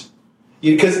worked?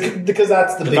 Because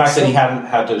that's the big fact that he hadn't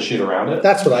had to shoot around it.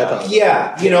 That's what I thought.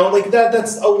 Yeah, like that.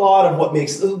 That's a lot of what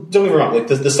makes. Don't get me wrong. Like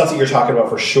the stuff that you're talking about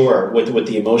for sure, with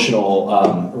the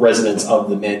emotional resonance of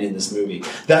the men in this movie.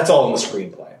 That's all in the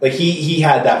screenplay. Like he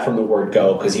had that from the word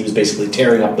go, because he was basically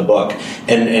tearing up the book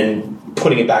and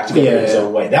putting it back together in his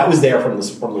own way. That was there from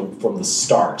the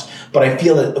start. But I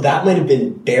feel that might have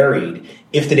been buried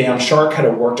if the damn shark had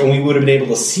worked, and we would have been able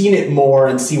to seen it more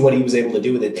and see what he was able to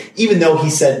do with it. Even though he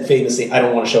said famously, "I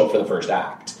don't want to show it for the first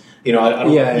act." You know, I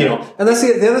don't. You know, and that's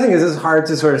the other thing is it's hard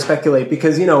to sort of speculate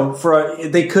because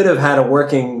they could have had a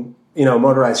working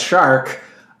motorized shark,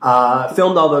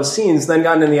 filmed all those scenes, then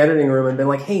gotten in the editing room and been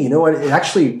like, hey, you know what? It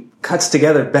actually cuts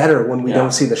together better when we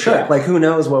don't see the shark. Like, who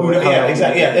knows what would happen? Yeah,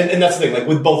 exactly. Yeah, and that's the thing. Like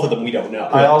with both of them, we don't know.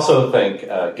 I also think,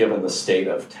 given the state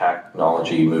of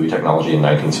technology, movie technology in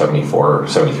 1974,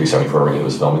 73, 74, when he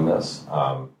was filming this,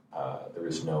 there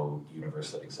is no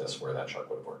universe that exists where that shark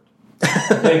would have worked.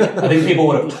 I think people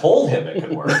would have told him it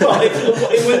could work. Well,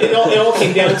 it all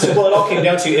came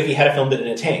down to if he had filmed it in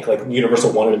a tank, like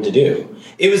Universal wanted him to do.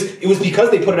 It was because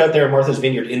they put it out there in Martha's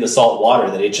Vineyard in the salt water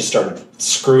that it just started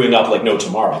screwing up like no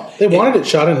tomorrow. They wanted it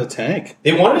shot in a tank.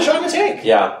 They wanted it shot in a tank.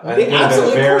 Yeah, they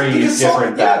absolutely very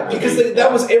different.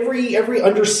 That was every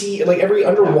undersea, like every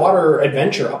underwater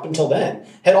adventure up until then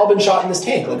had all been shot in this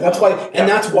tank. Like that's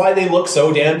why they look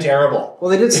so damn terrible. Well,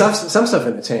 they did some stuff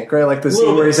in the tank, right? Like the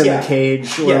scene where he's in the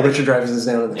cage, where Richard Dreyfuss is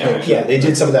down in the cage. Yeah, they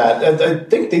did some of that. I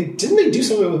think they do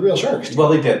some of it with real sharks. Well,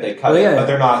 they did. They cut it, but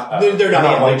they're not. They're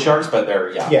not white sharks, but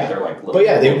they're like. But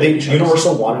they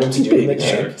Universal wanted him to do it in the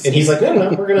tank, and he's like,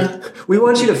 no, we're gonna. We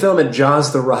want you to film in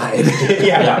Jaws the Ride.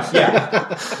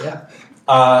 yeah.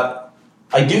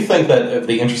 I do think that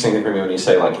the interesting thing for me when you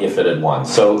say like if it had won,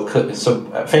 so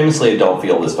famously I don't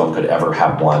feel this film could ever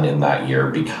have won in that year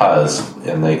because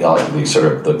in the sort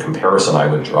of the comparison I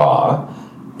would draw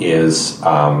is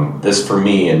this for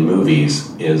me in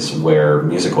movies is where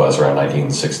music was around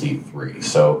 1963.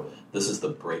 So this is the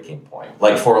breaking point.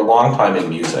 Like for a long time in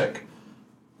music,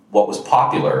 what was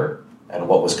popular and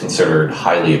what was considered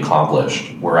highly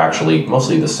accomplished were actually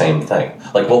mostly the same thing.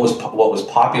 Like what was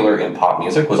popular in pop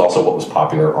music was also what was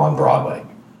popular on Broadway,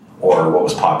 or what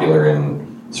was popular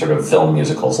in sort of film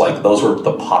musicals. Like those were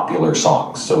the popular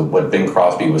songs. So what Bing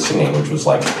Crosby was singing, which was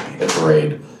like hit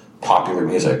parade popular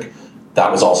music, that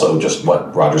was also just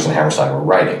what Rodgers and Hammerstein were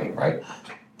writing, right?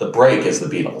 The break is the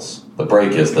Beatles. The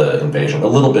break is the Invasion. A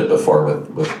little bit before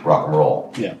with rock and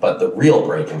roll. Yeah. But the real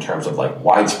break in terms of like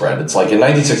widespread, it's like in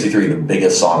 1963, the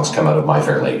biggest songs come out of My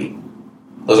Fair Lady.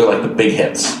 Those are like the big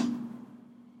hits.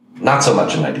 Not so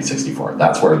much in 1964.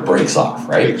 That's where it breaks off,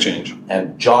 right? Big change.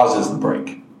 And Jaws is the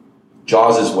break.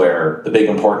 Jaws is where the big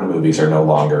important movies are no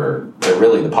longer, they're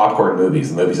really the popcorn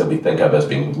movies, the movies that we think of as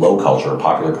being low culture or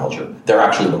popular culture. They're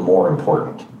actually the more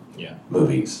important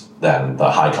movies than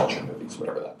the high culture movies,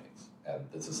 whatever that means. And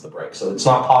this is the break. So it's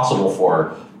not possible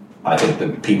for, I think,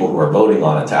 the people who are voting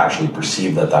on it to actually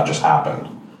perceive that just happened.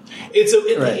 In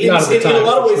a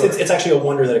lot of ways, it's actually a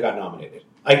wonder that it got nominated.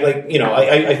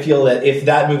 I feel that if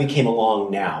that movie came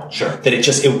along now, that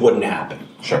it wouldn't happen.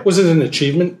 Sure. Was it an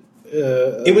achievement?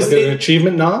 It was an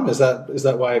achievement nom. Is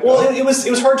that why? It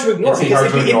was hard to ignore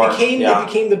because it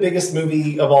became the biggest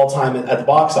movie of all time at the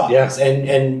box office. Yeah.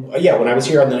 And when I was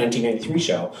here on the 1993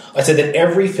 show, I said that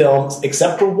every film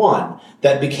except for one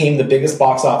that became the biggest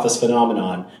box office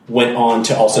phenomenon went on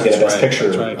to also get a Best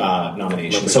Picture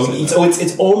nomination. So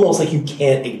it's almost like you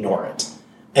can't ignore it.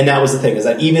 And that was the thing, is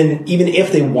that even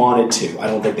if they wanted to, I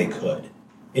don't think they could,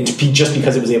 and just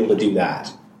because it was able to do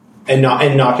that. And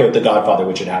knock out The Godfather,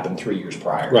 which had happened 3 years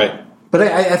prior. Right. But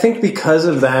I think because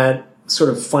of that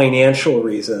sort of financial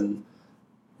reason,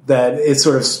 that it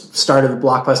sort of started the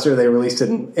blockbuster, they released it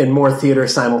in more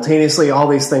theaters simultaneously, all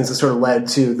these things that sort of led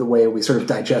to the way we sort of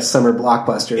digest summer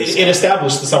blockbusters. It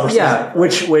established the summer season. Yeah,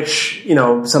 which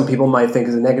some people might think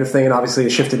is a negative thing, and obviously it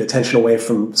shifted attention away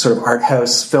from sort of art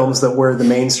house films that were the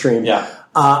mainstream. Yeah.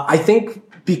 I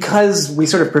think because we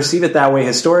sort of perceive it that way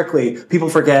historically, people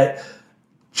forget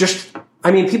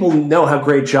people know how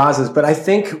great Jaws is, but I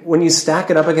think when you stack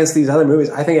it up against these other movies,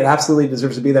 I think it absolutely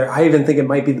deserves to be there. I even think it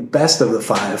might be the best of the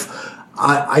five.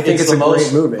 I think it's a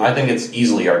great movie. I think it's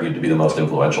easily argued to be the most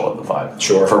influential of the five.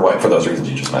 Sure. For those reasons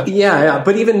you just mentioned. Yeah.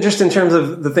 But even just in terms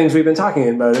of the things we've been talking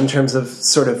about, in terms of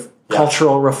sort of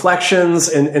cultural reflections,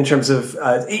 in terms of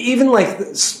even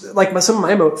like some of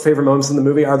my favorite moments in the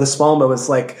movie are the small moments,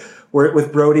 like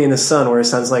with Brody and his son, where his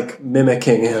son's like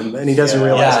mimicking him, and he doesn't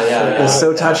realize it's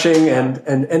so touching, and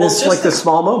it's like the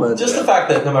small moment. Just the fact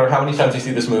that no matter how many times you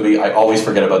see this movie, I always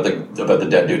forget about the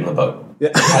dead dude in the boat.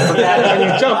 Yeah. I forget, and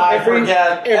you jump every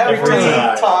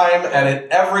time, and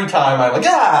every time I'm like,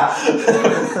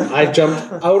 I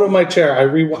jumped out of my chair. I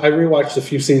rewatched a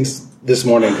few scenes this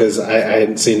morning because I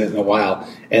hadn't seen it in a while,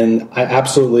 and I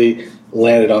absolutely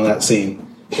landed on that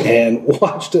scene and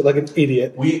watched it like an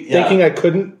idiot, thinking I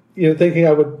couldn't. Thinking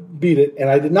I would beat it, and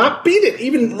I did not beat it.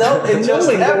 Even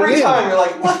every time you're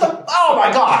like, "What the? Oh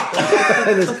my god!"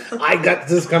 I got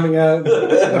this coming out.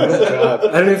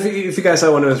 I don't know if you guys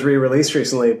saw when it was re-released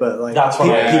recently, but like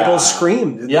people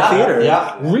screamed in the theater.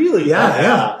 Yeah, really?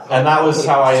 Yeah. And that was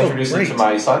how I So introduced great. it to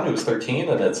my son, who's 13,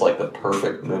 and it's like the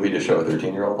perfect movie to show a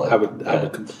 13-year-old. Like, I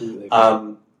would completely.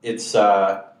 It's.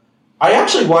 I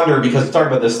actually wonder, because talking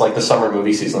about this, like the summer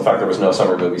movie season. In fact, there was no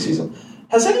summer movie season.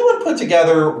 Has anyone put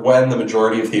together when the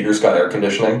majority of theaters got air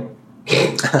conditioning?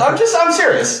 I'm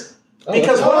serious.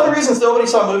 Because one of the reasons nobody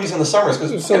saw movies in the summer is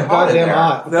because it's so goddamn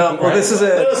hot. No, well, this is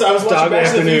it. I was watching Dog Back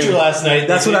to the afternoon. Future last night.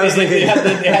 That's what I was thinking. They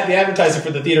had the advertising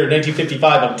for the theater in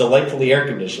 1955 of delightfully air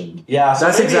conditioned. Yeah, so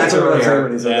That's maybe exactly it's what I was earlier.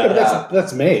 thinking when he said that.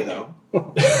 That's May though.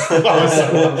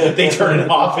 They turn it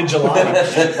off in July.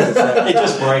 It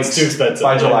just breaks. It's too expensive.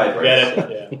 By July it breaks. Get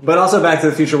it? Yeah. But also, Back to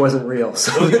the Future wasn't real,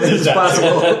 so it's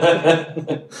possible.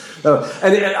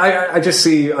 And I just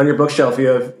see on your bookshelf you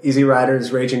have Easy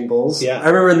Riders, Raging Bulls. Yeah. I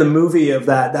remember in the movie of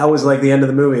that was like the end of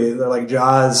the movie. They're like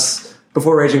Jaws.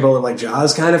 Before Raging Bull, they're like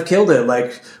Jaws kind of killed it.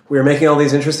 Like we were making all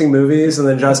these interesting movies, and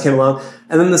then Jaws came along.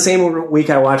 And then the same week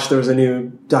I watched, there was a new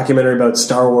documentary about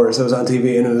Star Wars that was on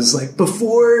TV, and it was like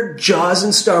before Jaws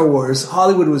and Star Wars,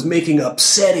 Hollywood was making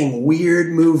upsetting,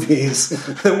 weird movies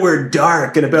that were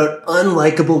dark and about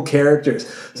unlikable characters.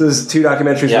 So there's two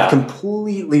documentaries Yeah. with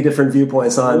completely different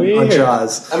viewpoints on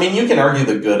Jaws. I mean, you can argue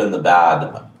the good and the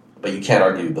bad, but you can't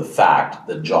argue the fact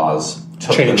that Jaws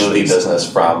took Changed the movie things.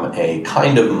 business from a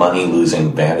kind of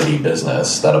money-losing vanity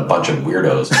business that a bunch of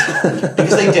weirdos,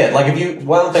 because they did. Like,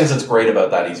 one of the things that's great about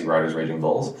that Easy Riders Raging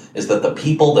Bulls is that the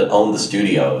people that own the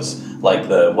studios, like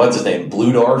what's his name,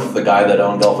 Bludorf, the guy that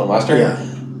owned Gulf and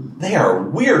Western, they are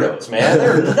weirdos, man.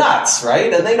 They're nuts,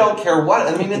 right? And they don't care what.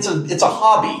 I mean, it's a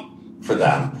hobby for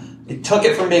them. It took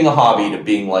it from being a hobby to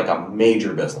being like a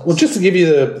major business. Well, just to give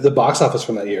you the box office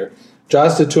from that year,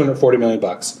 Jaws did $240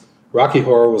 million. Rocky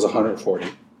Horror was 140.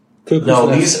 Cuckoo's No,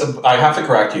 Nest I have to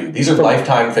correct you. These are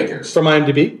lifetime figures. from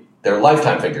IMDb. They're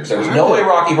lifetime figures. There's no way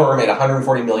Rocky Horror made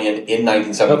 140 million in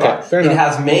 1975. Okay, fair it enough.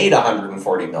 has made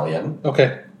 140 million.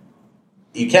 Okay.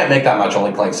 You can't make that much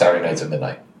only playing Saturday nights at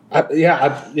midnight.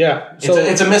 Yeah. So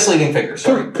It's a misleading figure.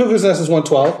 Sorry. Cuckoo's Nest is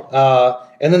 112,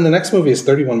 and then the next movie is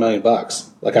 $31 million.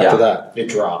 Like after that, It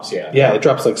drops, yeah. yeah, it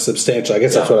drops like substantially. I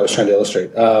guess that's what I was trying to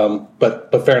illustrate.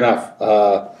 But fair enough.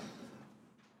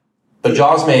 But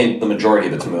Jaws made the majority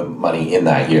of its money in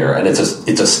that year, and it's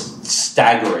a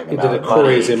staggering It amount did a of money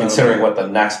crazy amount of considering money. what the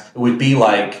next it would be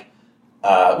like.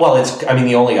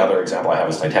 The only other example I have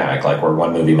is Titanic, like where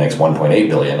one movie makes 1.8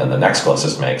 billion and the next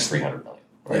closest makes 300 million.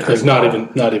 Right? It's not even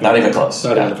close.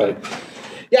 Not even funny.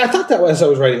 Yeah, I thought that as I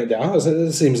was writing it down.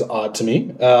 It seems odd to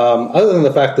me. Other than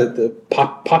the fact that the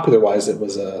popular wise, it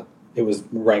was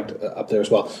ranked up there as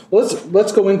well. Well,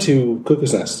 let's go into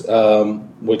Cuckoo's Nest,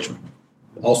 which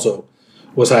also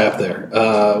was high up there.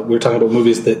 We were talking about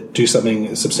movies that do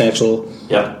something substantial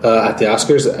at the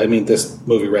Oscars. I mean, this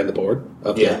movie ran the board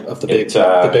of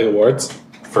the big awards.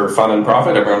 For fun and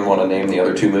profit, everyone want to name the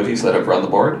other two movies that have run the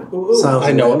board?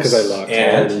 I know it because I looked.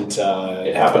 And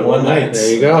it happened one night.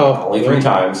 There you go. Only 3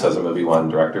 times has a movie won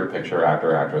director, picture,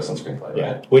 actor, actress, and screenplay.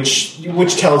 Yeah, Right?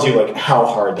 which tells you like how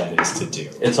hard that is to do.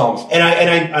 It's almost And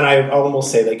I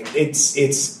almost say like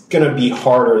it's going to be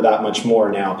harder that much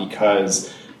more now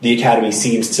because the Academy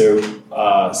seems to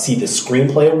see the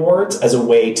screenplay awards as a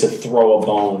way to throw a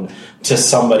bone to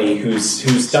somebody who's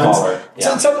done Smaller,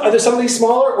 yeah. either somebody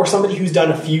smaller or somebody who's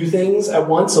done a few things at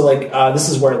once. So like this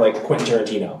is where like Quentin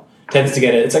Tarantino tends to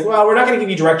get it. It's like, well, we're not going to give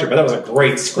you director, but that was a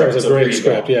great script. That was a so great there you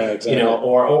script, go. yeah, exactly. You know,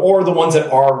 or the ones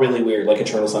that are really weird, like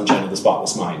Eternal Sunshine of the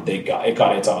Spotless Mind. It got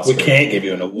its Oscar. We can't give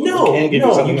you an award. No, we can't give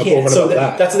you something you up can't. over and So above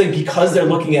that. that's the thing. Because they're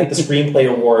looking at the screenplay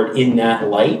award in that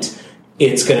light,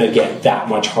 it's going to get that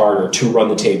much harder to run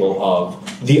the table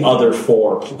of the other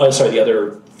four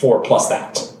plus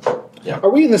that.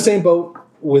 Are we in the same boat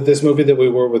with this movie that we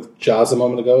were with Jaws a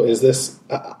moment ago? Is this?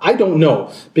 I don't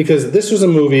know, because this was a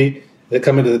movie that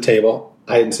come into the table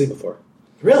I hadn't seen before.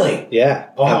 Really? Yeah.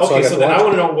 Oh, And okay. I got So to then watch I it.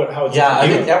 want to know how it's. Yeah, I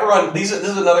going. think everyone. This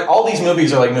is another. All these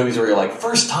movies are like movies where you're like,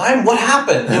 first time, what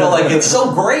happened? You know, like it's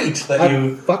so great that I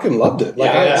you. fucking loved it.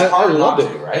 Like, Yeah, it's I hard not loved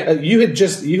to, it. right? You had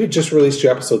just released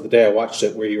your episode the day I watched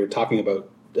it, where you were talking about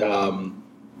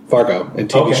Fargo and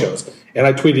TV shows, and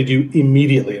I tweeted you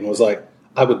immediately and was like,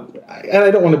 I would, and I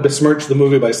don't want to besmirch the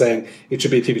movie by saying it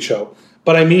should be a TV show,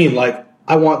 but I mean, like,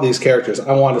 I want these characters.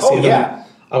 I want to see them. Yeah.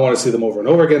 I want to see them over and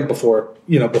over again before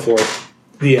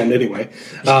the end. Anyway,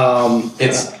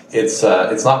 It's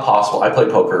not possible. I play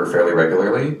poker fairly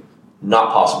regularly.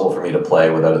 Not possible for me to play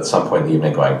without at some point in the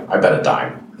evening going, I bet a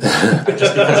dime.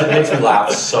 Just because it makes me laugh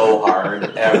so hard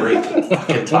every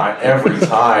fucking time. Every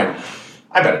time.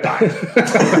 I bet a dime.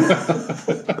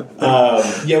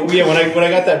 When I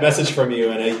got that message from you,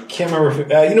 and I can't remember if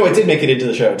it did make it into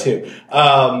the show too.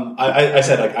 I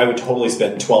said like I would totally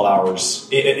spend 12 hours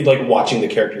like watching the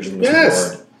characters in this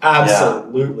Yes. board.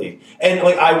 Absolutely. And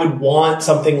like I would want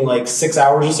something like 6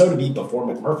 hours or so to be before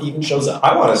McMurphy even shows up.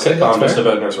 I want a sitcom just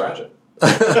about Nurse Ratched.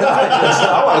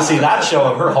 I want to see that show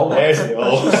of her homework.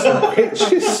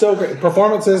 She's so great.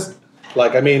 Performances,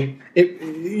 like, I mean,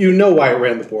 you know why it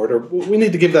ran the board, or we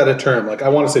need to give that a term. Like, I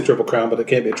want to say Triple Crown, but it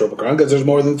can't be a Triple Crown because there's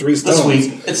more than 3 stones.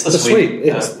 It's the sweep.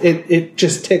 Yeah. It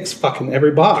just ticks fucking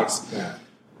every box. Yeah.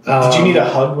 Did you need a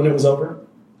hug when it was over?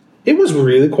 It was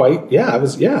really quite, Yeah,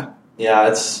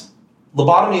 it's...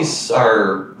 Lobotomies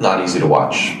are not easy to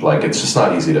watch. Like, it's just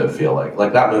not easy to feel like.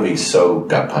 Like, that movie so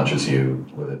gut punches you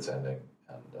with its ending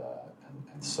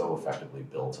and so effectively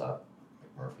builds up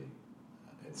McMurphy.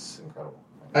 It's incredible.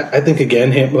 I think,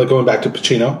 again, him, like, going back to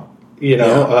Pacino,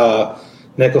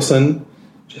 Nicholson,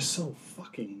 just so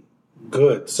fucking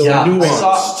good. So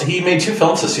nuanced. He made 2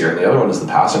 films this year, and the other one is The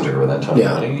Passenger with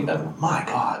Antonio. And my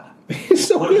God. He's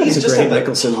so good. He's just at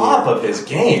the top of his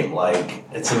game. Like,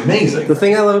 it's amazing. The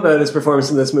thing I love about his performance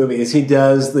in this movie is he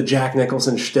does the Jack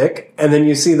Nicholson shtick, and then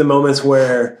you see the moments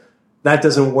where that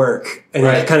doesn't work, and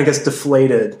he kind of gets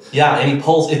deflated. Yeah, and he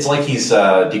pulls... It's like he's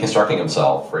deconstructing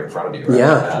himself right in front of you. Right?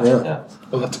 Yeah.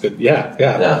 Oh, that's good. Yeah.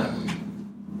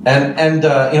 And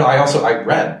I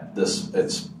read this.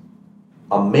 It's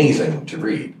amazing to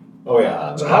read. Oh,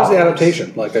 yeah. So how's the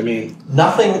adaptation? Like, I mean...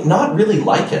 Not really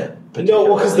like it. No,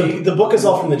 well, because the book is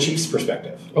all from the Chief's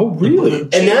perspective. Oh, really?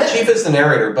 Chief is the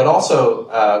narrator, but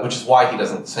also, which is why he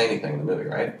doesn't say anything in the movie,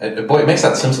 right? Boy, it makes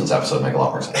that Simpsons episode make a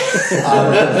lot more sense.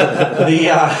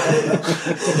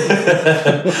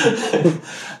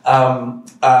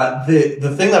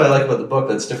 The thing that I like about the book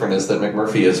that's different is that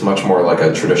McMurphy is much more like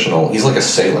a traditional. He's like a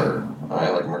sailor,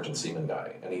 right? Like a merchant seaman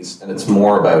guy, and it's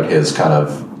more about his kind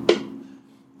of.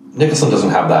 Nicholson doesn't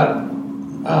have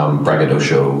that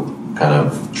braggadocio kind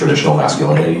of traditional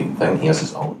masculinity thing. He has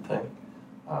his own thing,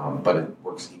 but it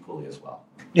works equally as well.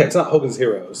 Yeah, it's not Hogan's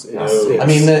Heroes. I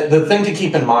mean, the thing to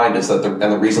keep in mind is that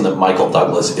the reason that Michael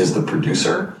Douglas is the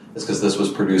producer is because this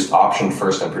was optioned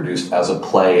first and produced as a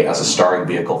play, as a starring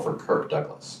vehicle for Kirk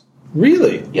Douglas.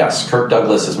 Really? Yes, Kirk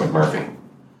Douglas is McMurphy.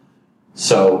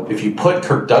 So if you put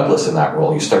Kirk Douglas in that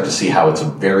role, you start to see how it's a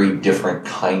very different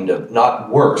kind of, not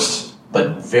worse,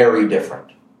 but very different.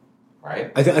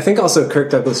 Right? I think also Kirk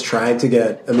Douglas tried to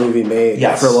get a movie made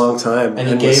for a long time. And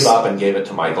he gave up and gave it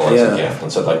to Michael as a gift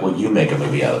and said, like, well, you make a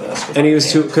movie out of this. And he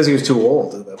was because he was too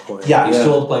old at that point. Yeah, he was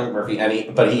too old to play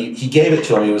McMurphy. But he gave it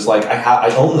to him. He was like, I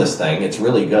own this thing. It's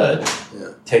really good.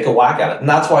 Yeah. Take a whack at it. And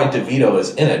that's why DeVito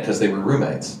is in it, because they were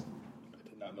roommates. I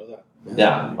did not know that.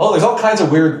 Yeah. Oh, there's all kinds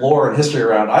of weird lore and history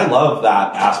around. I love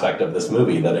that aspect of this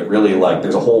movie, that it really, like,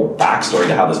 there's a whole backstory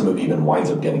to how this movie even winds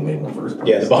up getting made in the first place.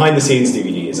 Yeah, the behind-the-scenes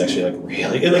DVD is actually, like,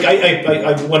 really... Like,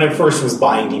 I when I first was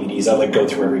buying DVDs, I'd, like, go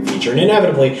through every feature, and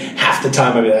inevitably, half the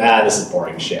time, I'd be like, this is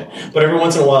boring shit. But every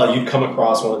once in a while, you'd come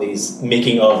across one of these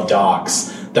making-of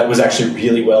docs that was actually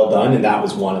really well done, and that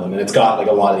was one of them. And it's got, like,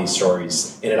 a lot of these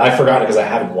stories in it. I forgot it because I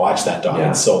haven't watched that doc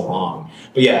in so long.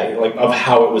 But yeah, like, of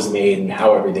how it was made and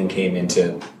how everything came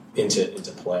into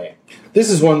play. This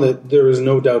is one that there is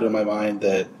no doubt in my mind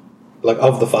that, like,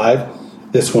 of the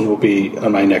 5, this one will be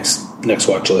on my next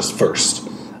watch list first.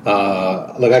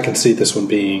 Like, I can see this one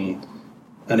being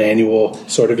an annual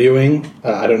sort of viewing.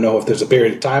 I don't know if there's a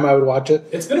period of time I would watch it.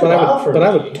 It's been a while for me. But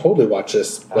I would totally watch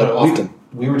this often.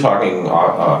 We were talking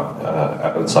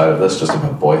outside of this just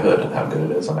about Boyhood and how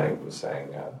good it is, and I was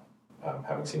saying,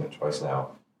 having seen it twice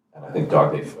now, and I think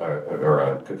Dog Day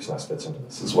or Cuckoo's Nest fits into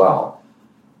this as well.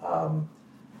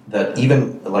 That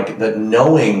even like that,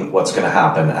 knowing what's going to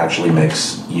happen actually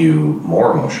makes you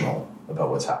more emotional about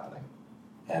what's happening,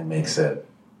 and makes it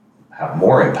have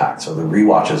more impact. So the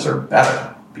rewatches are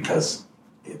better because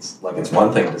it's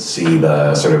one thing to see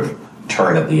the sort of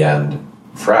turn at the end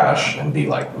fresh and be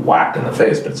like whacked in the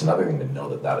face, but it's another thing to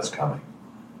know that is coming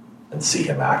and see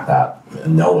him act that,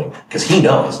 knowing, because he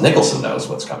knows, Nicholson knows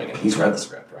what's coming and he's read the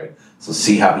script, right? So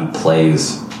see how he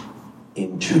plays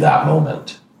into that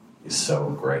moment is so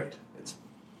great. It's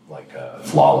like a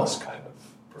flawless kind of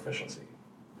proficiency.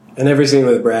 And every scene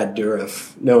with Brad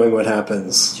Dourif, knowing what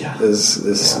happens,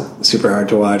 is super hard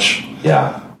to watch.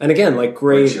 Yeah. And again, like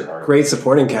great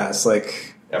supporting cast,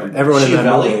 like everyone in that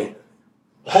movie.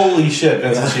 Holy shit,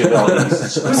 Vincent Schiavelli.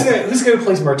 Who's the guy who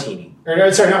plays Martini?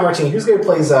 Or sorry, not Martini. Who's the guy who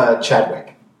plays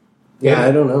Chadwick? Yeah,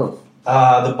 I don't know.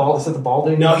 Is it the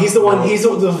balding? No, he's the one. He's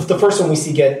the first one we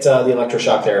see get the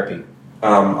electroshock therapy.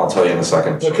 I'll tell you in a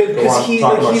second. Because he's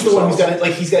the one who's done it.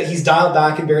 Like he's dialed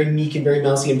back and very meek and very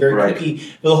mousy and very creepy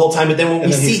the whole time. But then when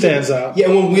we see he stands out. Yeah,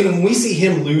 when we see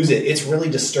him lose it, it's really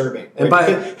disturbing.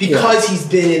 Right? Because he's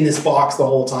been in this box the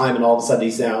whole time, and all of a sudden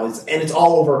he's now, and it's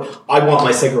all over. I want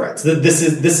my cigarettes. This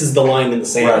is the line in the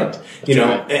sand. Right. You know,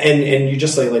 and you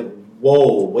just like.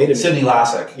 Whoa, wait a minute. Sidney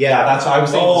Lassick. Yeah, that's I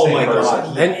was thinking the same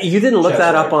person. God. And you didn't look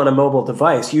that up on a mobile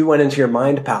device. You went into your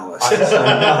mind palace. I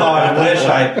wish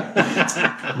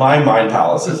my mind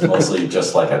palace is mostly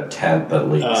just like a tent that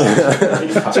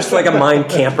leaks. Just like a mind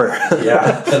camper.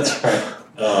 Yeah, that's right.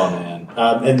 Oh man.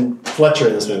 And Fletcher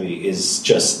in this movie is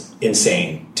just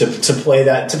insane to play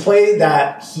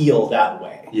that heel that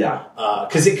way. Yeah.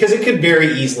 Because it could very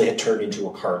easily have turned into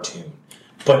a cartoon,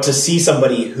 but to see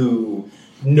somebody who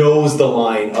knows the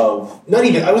line of not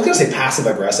even, I was going to say passive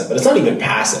aggressive, but it's not even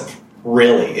passive,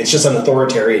 really. It's just an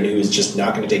authoritarian who is just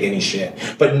not going to take any shit,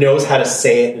 but knows how to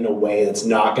say it in a way that's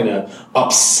not going to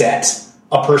upset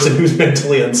a person who's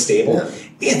mentally unstable. Yeah.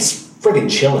 It's friggin'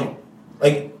 chilling.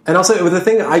 Like, and also with the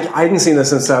thing, I hadn't seen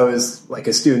this since I was like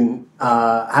a student,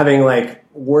 having like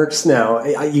works now.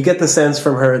 You get the sense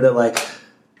from her that like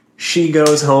she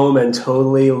goes home and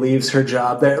totally leaves her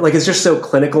job there. Like it's just so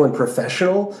clinical and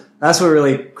professional. That's what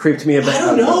really creeped me about. I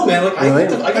don't know, man. Like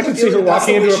really? I can see her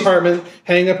walking into her apartment,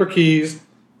 hanging up her keys,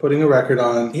 putting a record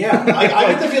on. Yeah,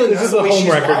 I get the feeling this is a home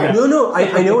record. No,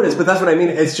 I know it is, but that's what I mean.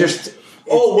 It's just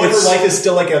what her life is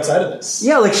still like outside of this.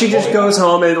 Yeah, like she just goes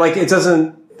home and like it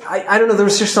doesn't. I don't know. There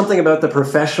was just something about the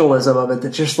professionalism of it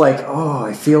that just like,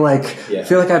 I feel like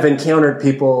I've encountered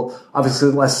people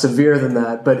obviously less severe than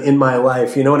that, but in my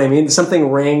life, you know what I mean? Something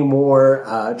rang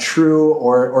more true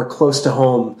or close to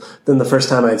home than the first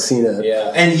time I'd seen it.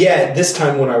 Yeah, and yet this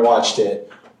time when I watched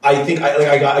it, I think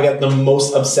I got the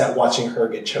most upset watching her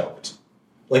get choked.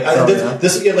 Like don't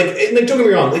get me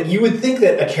wrong. Like you would think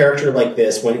that a character like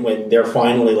this, when they're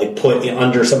finally like put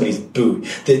under somebody's boot,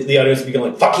 the audience would be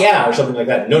going like "fuck yeah" or something like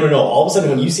that. No. All of a sudden,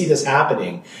 when you see this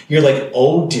happening, you're like,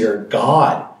 "Oh dear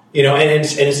God," you know. And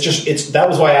it's that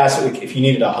was why I asked like, if you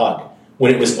needed a hug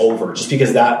when it was over, just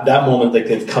because that moment like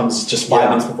that comes just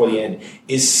 5 minutes before the end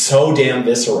is so damn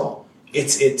visceral.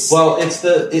 It's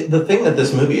the thing that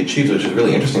this movie achieves, which is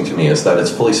really interesting to me, is that it's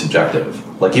fully subjective.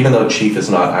 Like even though Chief is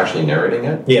not actually narrating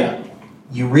it,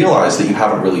 you realize that you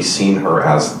haven't really seen her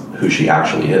as who she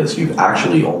actually is. You've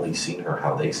actually only seen her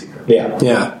how they see her.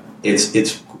 Yeah.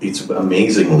 It's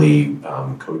amazingly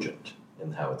cogent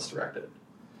in how it's directed.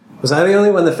 Was I the only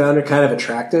one that found her kind of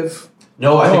attractive?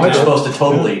 No, I think you're supposed to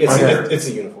totally. It's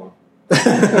a uniform.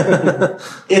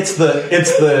 It's the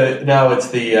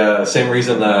same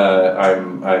reason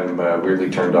I'm weirdly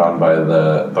turned on by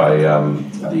the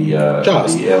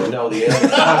Jaws. I was going to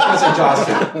say Jaws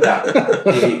too. Yeah,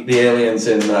 the aliens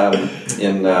in I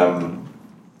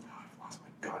lost my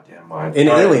goddamn mind. In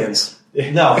Aliens.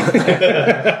 No,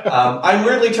 I'm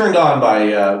weirdly turned on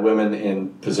by women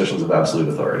in positions of absolute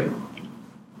authority.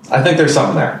 I think there's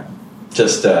something there.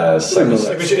 Just I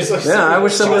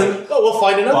wish someone. We'll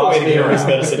find another way to hear his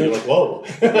medicine. You're like, whoa.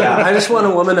 Yeah, I just want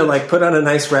a woman to like put on a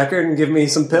nice record and give me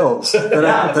some pills that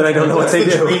I don't know what they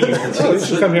do. You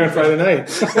should come here on Friday night.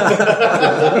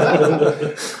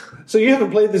 So you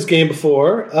haven't played this game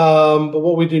before, but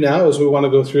what we do now is we want to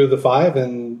go through the 5,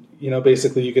 and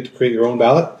basically you get to create your own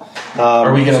ballot.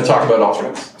 Are we going to talk about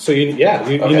alternates? So you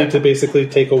need to basically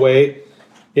take away,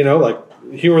 like.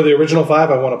 Here are the original 5.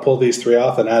 I want to pull these 3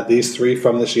 off and add these 3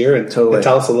 from this year, and tell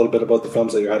us a little bit about the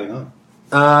films that you're adding on.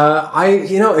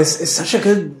 It's such a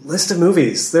good list of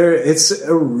movies. It's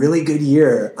a really good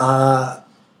year.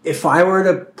 If I were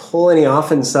to pull any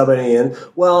off and sub any in,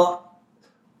 well,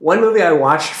 one movie I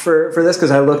watched for this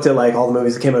because I looked at like all the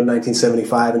movies that came out in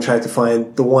 1975 and tried to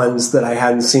find the ones that I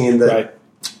hadn't seen that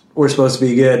were supposed to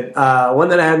be good. One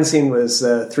that I hadn't seen was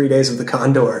 3 Days of the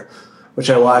Condor, which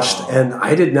I watched, and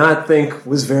I did not think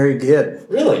was very good.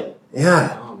 Really?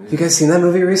 Yeah. Have you guys seen that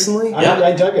movie recently?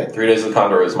 I dug it. 3 Days of the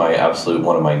Condor is my absolute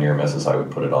one of my near misses. I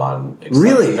would put it on.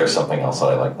 Really? There's something else that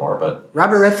I like more, but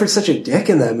Robert Redford's such a dick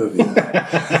in that movie.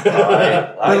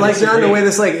 But like not in a way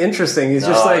that's like interesting. He's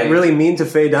just like really mean to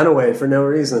Faye Dunaway for no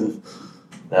reason.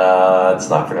 It's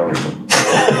not for no reason.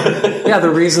 Yeah, the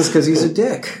reason's because he's a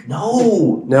dick.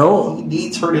 No. He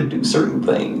needs her to do certain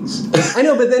things. I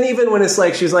know, but then even when it's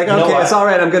like, she's like, okay, it's all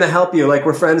right, I'm going to help you. Like,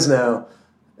 we're friends now.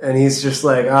 And he's just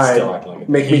like, all right,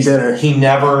 make me dinner. He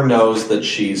never knows that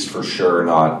she's for sure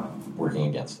not working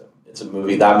against him. It's a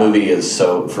movie. That movie is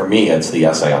so, for me, it's the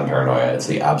essay on paranoia. It's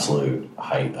the absolute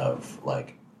height of,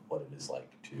 like, what it is like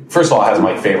to... First of all, it has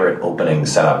my favorite opening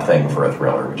setup thing for a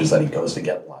thriller, which is that he goes to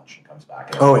get lunch and comes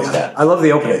back and dead. I love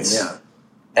the opening,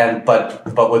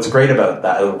 but what's great about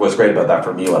that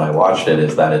for me when I watched it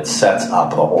is that it sets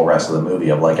up the whole rest of the movie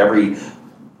of like every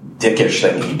dickish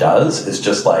thing he does is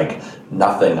just like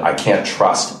nothing. I can't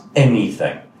trust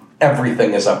anything.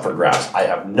 Everything is up for grabs. I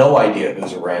have no idea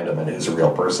who's a random and who's a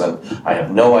real person. I have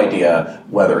no idea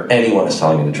whether anyone is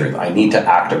telling me the truth. I need to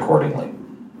act accordingly.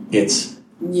 It's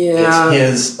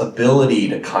his ability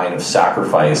to kind of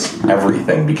sacrifice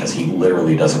everything because he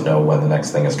literally doesn't know when the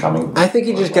next thing is coming. I think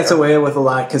he just gets away with a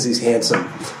lot because he's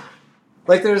handsome.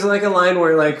 Like, there's like a line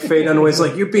where like Faye Dunaway's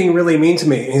like, "You're being really mean to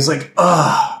me," and he's like,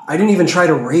 "Ugh, I didn't even try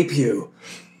to rape you."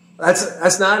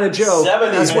 That's not a joke.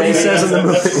 70s, that's what he says in the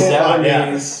movie.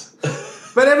 70s.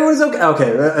 But everyone's okay.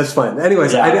 Okay, that's fine.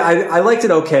 Anyways, Yeah. I liked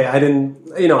it okay. I didn't,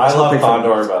 I love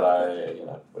Condor, but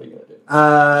what are you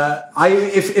gonna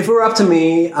do? If it were up to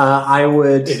me, I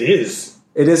would. It is.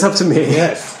 It is up to me.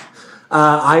 Yes.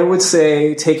 I would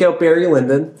say take out Barry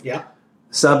Lyndon. Yeah.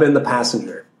 Sub in The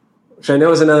Passenger, which I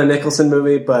know is another Nicholson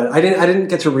movie, but I didn't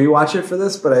get to rewatch it for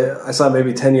this, but I saw it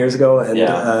maybe 10 years ago, and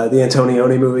the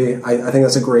Antonioni movie. I think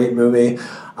that's a great movie.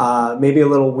 Maybe a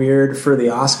little weird for the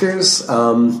Oscars.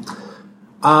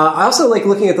 I also like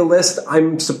looking at the list.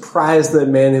 I'm surprised that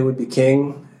Man Who Would Be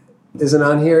King isn't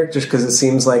on here, just because it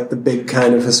seems like the big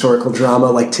kind of historical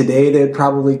drama. Like today, they'd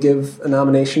probably give a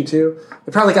nomination to.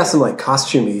 They probably got some like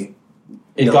costumey.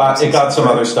 It got some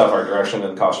other stuff, art direction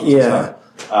and costumes and stuff.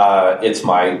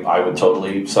 I would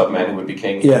totally sub Man Who Would Be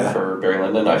King for Barry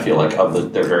Lyndon. I feel like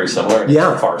they're very similar and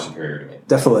they're far superior to me.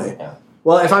 Definitely. Yeah.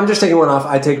 Well, if I'm just taking one off,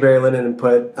 I'd take Barry Lyndon and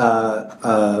put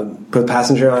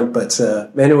Passenger on, but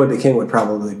Man Who Would Be King would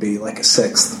probably be like a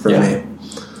sixth for me.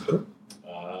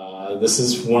 This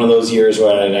is one of those years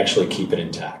where I'd actually keep it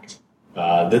intact.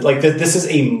 This is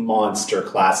a monster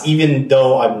class, even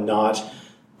though I'm not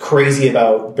crazy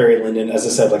about Barry Lyndon. As I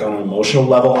said, like on an emotional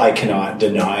level, I cannot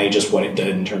deny just what it did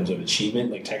in terms of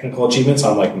achievement, like technical achievements. So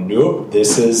I'm like, nope,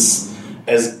 this is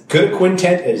as good a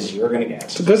quintet as you're going to get.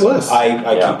 It's a good list.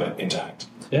 I keep it intact.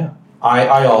 Yeah.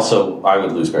 I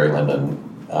would lose Barry Lyndon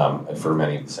for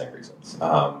many of the same reasons.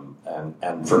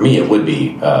 And for me, it would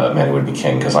be Man Who Would Be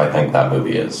King because I think that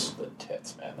movie is the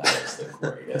tits, man. That is the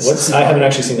greatest. I haven't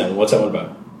actually seen that one. What's that one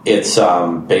about? It's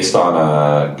based on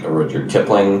a Rudyard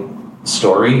Kipling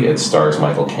story. It stars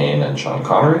Michael Caine and Sean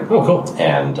Connery. Oh, cool.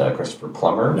 And Christopher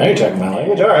Plummer. Now you're talking my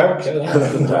language. All right.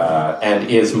 Okay. And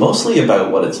is mostly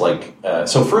about what it's like.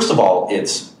 So first of all,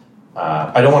 it's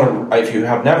I don't want to. If you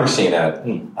have never seen it,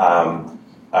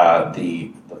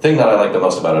 the thing that I like the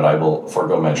most about it, I will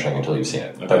forego mentioning until you've seen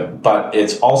it. Okay. But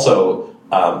it's also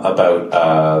about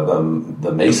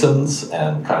the Masons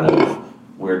and kind of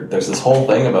weird. There's this whole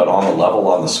thing about on the level,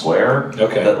 on the square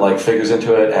that like figures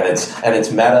into it, and it's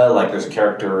meta. Like there's a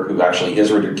character who actually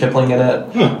is Rudyard Kipling in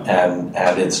it, and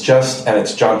it's John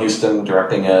Huston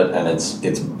directing it, and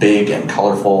it's big and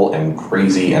colorful and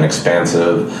crazy and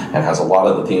expansive, and has a lot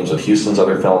of the themes of Huston's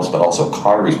other films, but also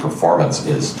Connery's performance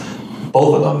is.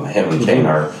 Both of them, him and Caine,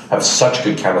 have such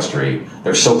good chemistry.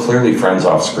 They're so clearly friends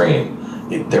off screen.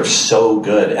 They're so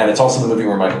good. And it's also the movie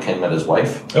where Michael Caine met his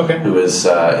wife, who is,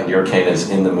 Indira Caine is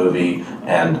in the movie,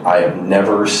 and I have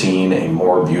never seen a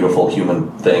more beautiful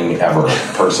human thing ever,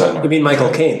 person. You mean Michael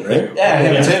Caine, right? Yeah,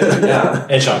 him too. Yeah.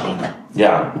 And Sean Connery.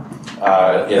 Yeah.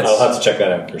 I'll have to check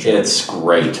that out for sure. It's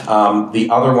great. The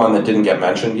other one that didn't get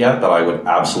mentioned yet that I would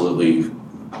absolutely...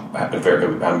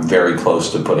 I'm very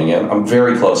close to putting in. I'm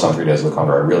very close on 3 Days of the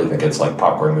Condor. I really think it's like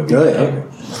popcorn movie.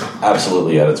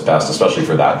 Absolutely at its best, especially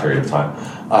for that period of time.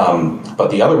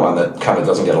 But the other one that kind of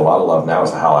doesn't get a lot of love now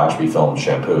is the Hal Ashby film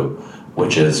Shampoo,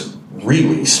 which is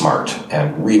really smart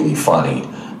and really funny.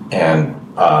 And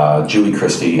Julie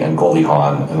Christie and Goldie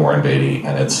Hawn and Warren Beatty,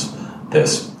 and it's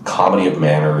this comedy of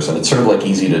manners, and it's sort of like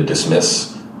easy to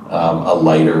dismiss a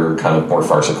lighter, kind of more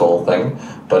farcical thing.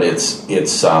 But it's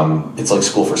like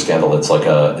School for Scandal. It's like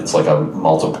a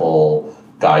multiple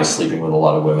guys sleeping with a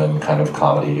lot of women kind of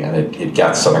comedy, and it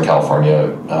gets Southern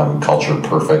California culture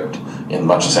perfect in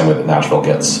much the same way that Nashville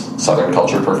gets Southern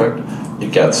culture perfect.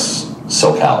 It gets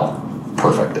SoCal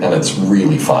perfect, and it's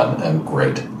really fun and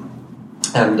great,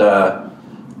 and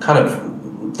kind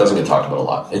of doesn't get talked about a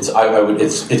lot. It's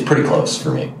pretty close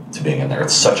for me to being in there.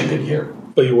 It's such a good year.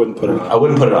 But you wouldn't put it on? I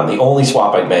wouldn't put it on. The only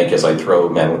swap I'd make is I'd throw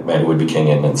Man Who Would Be King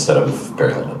in instead of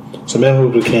Barry Lyndon. So Man Who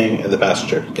Would Be King and The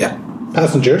Passenger. Yeah.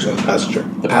 Passengers and The Passenger.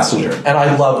 The Passenger. And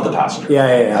I loved The Passenger.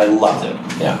 Yeah. I loved it.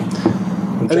 Yeah.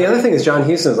 And the other thing is John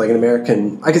Huston is like an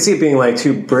American... I could see it being like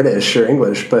too British or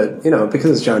English, but,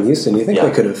 because it's John Huston, you think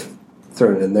they could have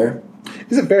thrown it in there.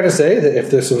 Is it fair to say that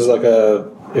if this was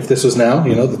now,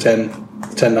 the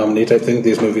 10 nominee type thing,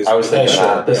 these movies... I was thinking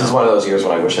that. This is one of those years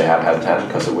when I wish they had 10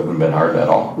 because it wouldn't have been hard at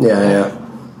all. Yeah.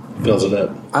 fills it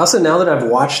up. I also, now that I've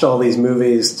watched all these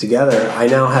movies together, I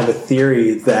now have a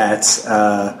theory that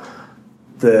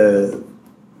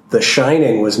The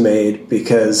Shining was made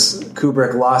because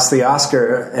Kubrick lost the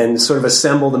Oscar and sort of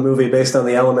assembled a movie based on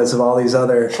the elements of all these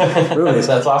other movies.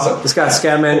 That's awesome. It's got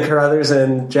Scatman Carruthers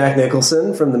and Jack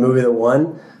Nicholson from the movie that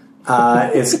won.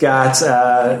 It's got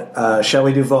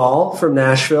Shelley Duvall from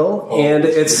Nashville, and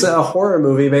it's a horror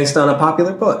movie based on a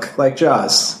popular book like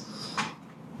Jaws.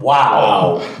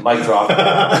 Wow. Mic drop.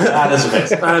 That is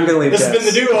amazing. I'm going to leave This has been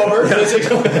the do-over.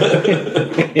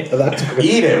 Yeah, that's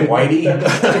Eat it, Whitey.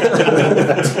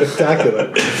 That's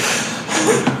spectacular.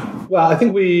 Well, I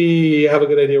think we have a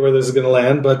good idea where this is going to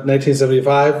land, but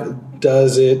 1975,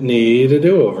 does it need a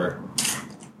do-over?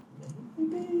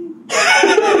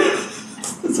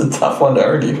 It's a tough one to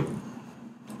argue.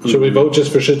 Should we vote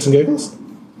just for shits and giggles?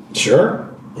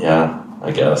 Sure. Yeah,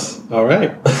 I guess. All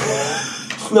right.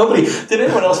 Did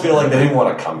anyone else feel like they didn't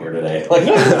want to come here today? Like,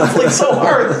 it's like so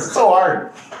hard. It's so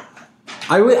hard.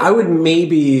 I would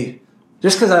maybe,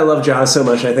 just because I love Jaws so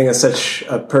much, I think it's such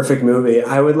a perfect movie,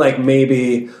 I would like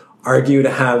maybe argue to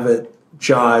have it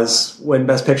Jaws win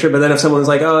Best Picture, but then if someone's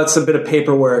like, oh, it's a bit of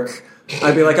paperwork,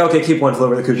 I'd be like, okay, keep One Flew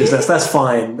Over the Cuckoo's Nest. That's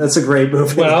fine. That's a great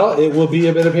movie. Well, it will be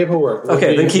a bit of paperwork.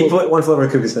 Then keep One Flew Over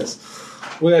the Cuckoo's Nest.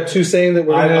 We got two saying that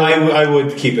we're going to... I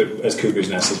would keep it as Cuckoo's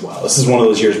Nest as well. This is one of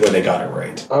those years where they got it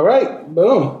right. All right.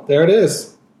 Boom. There it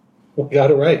is. We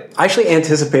got it right. I actually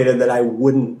anticipated that I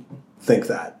wouldn't think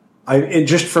that.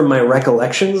 Just from my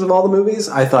recollections of all the movies,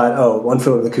 I thought, One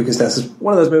Flew Over the Cuckoo's Nest is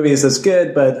one of those movies that's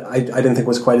good, but I didn't think it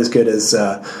was quite as good as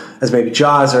maybe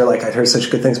Jaws, or like I'd heard such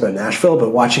good things about Nashville,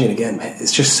 but watching it again, man,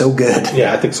 it's just so good.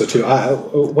 Yeah, I think so too.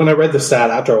 When I read the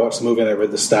stat, after I watched the movie and I read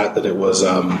the stat that it was...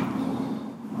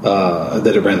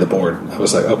 that it ran the board. I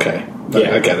was like, okay,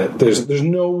 I get it. There's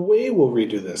no way we'll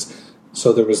redo this.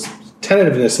 So there was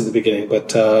tentativeness at the beginning,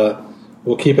 but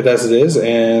we'll keep it as it is,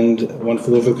 and One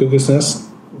Flew Over the Cuckoo's Nest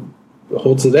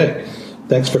holds the day.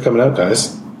 Thanks for coming out,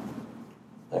 guys.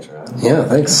 Thanks for having me. Yeah,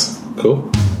 thanks.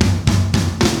 Cool.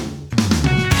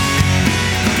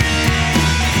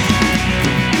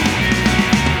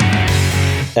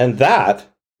 And that,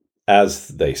 as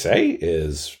they say,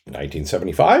 is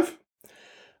 1975.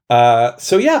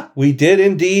 So yeah, we did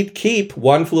indeed keep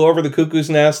One Flew Over the Cuckoo's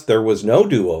Nest. There was no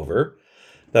do-over.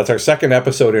 That's our second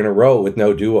episode in a row with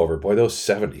no do-over. Boy, those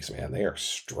 70s, man, they are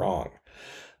strong.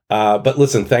 But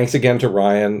listen, thanks again to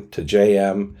Ryan, to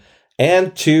JM,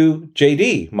 and to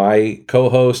JD, my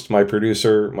co-host, my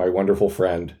producer, my wonderful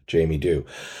friend, Jamie Dew.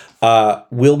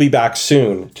 We'll be back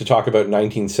soon to talk about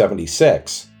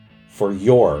 1976 for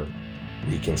your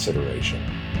reconsideration.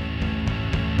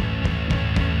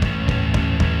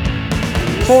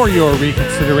 For Your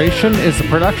Reconsideration is a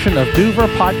production of Douvre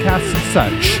Podcasts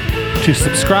and Such. To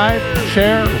subscribe,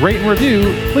 share, rate, and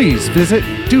review, please visit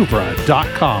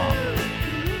Douvre.com.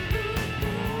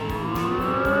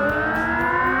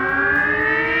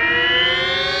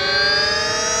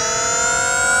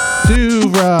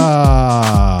 Douvre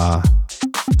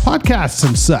Podcasts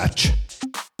and Such.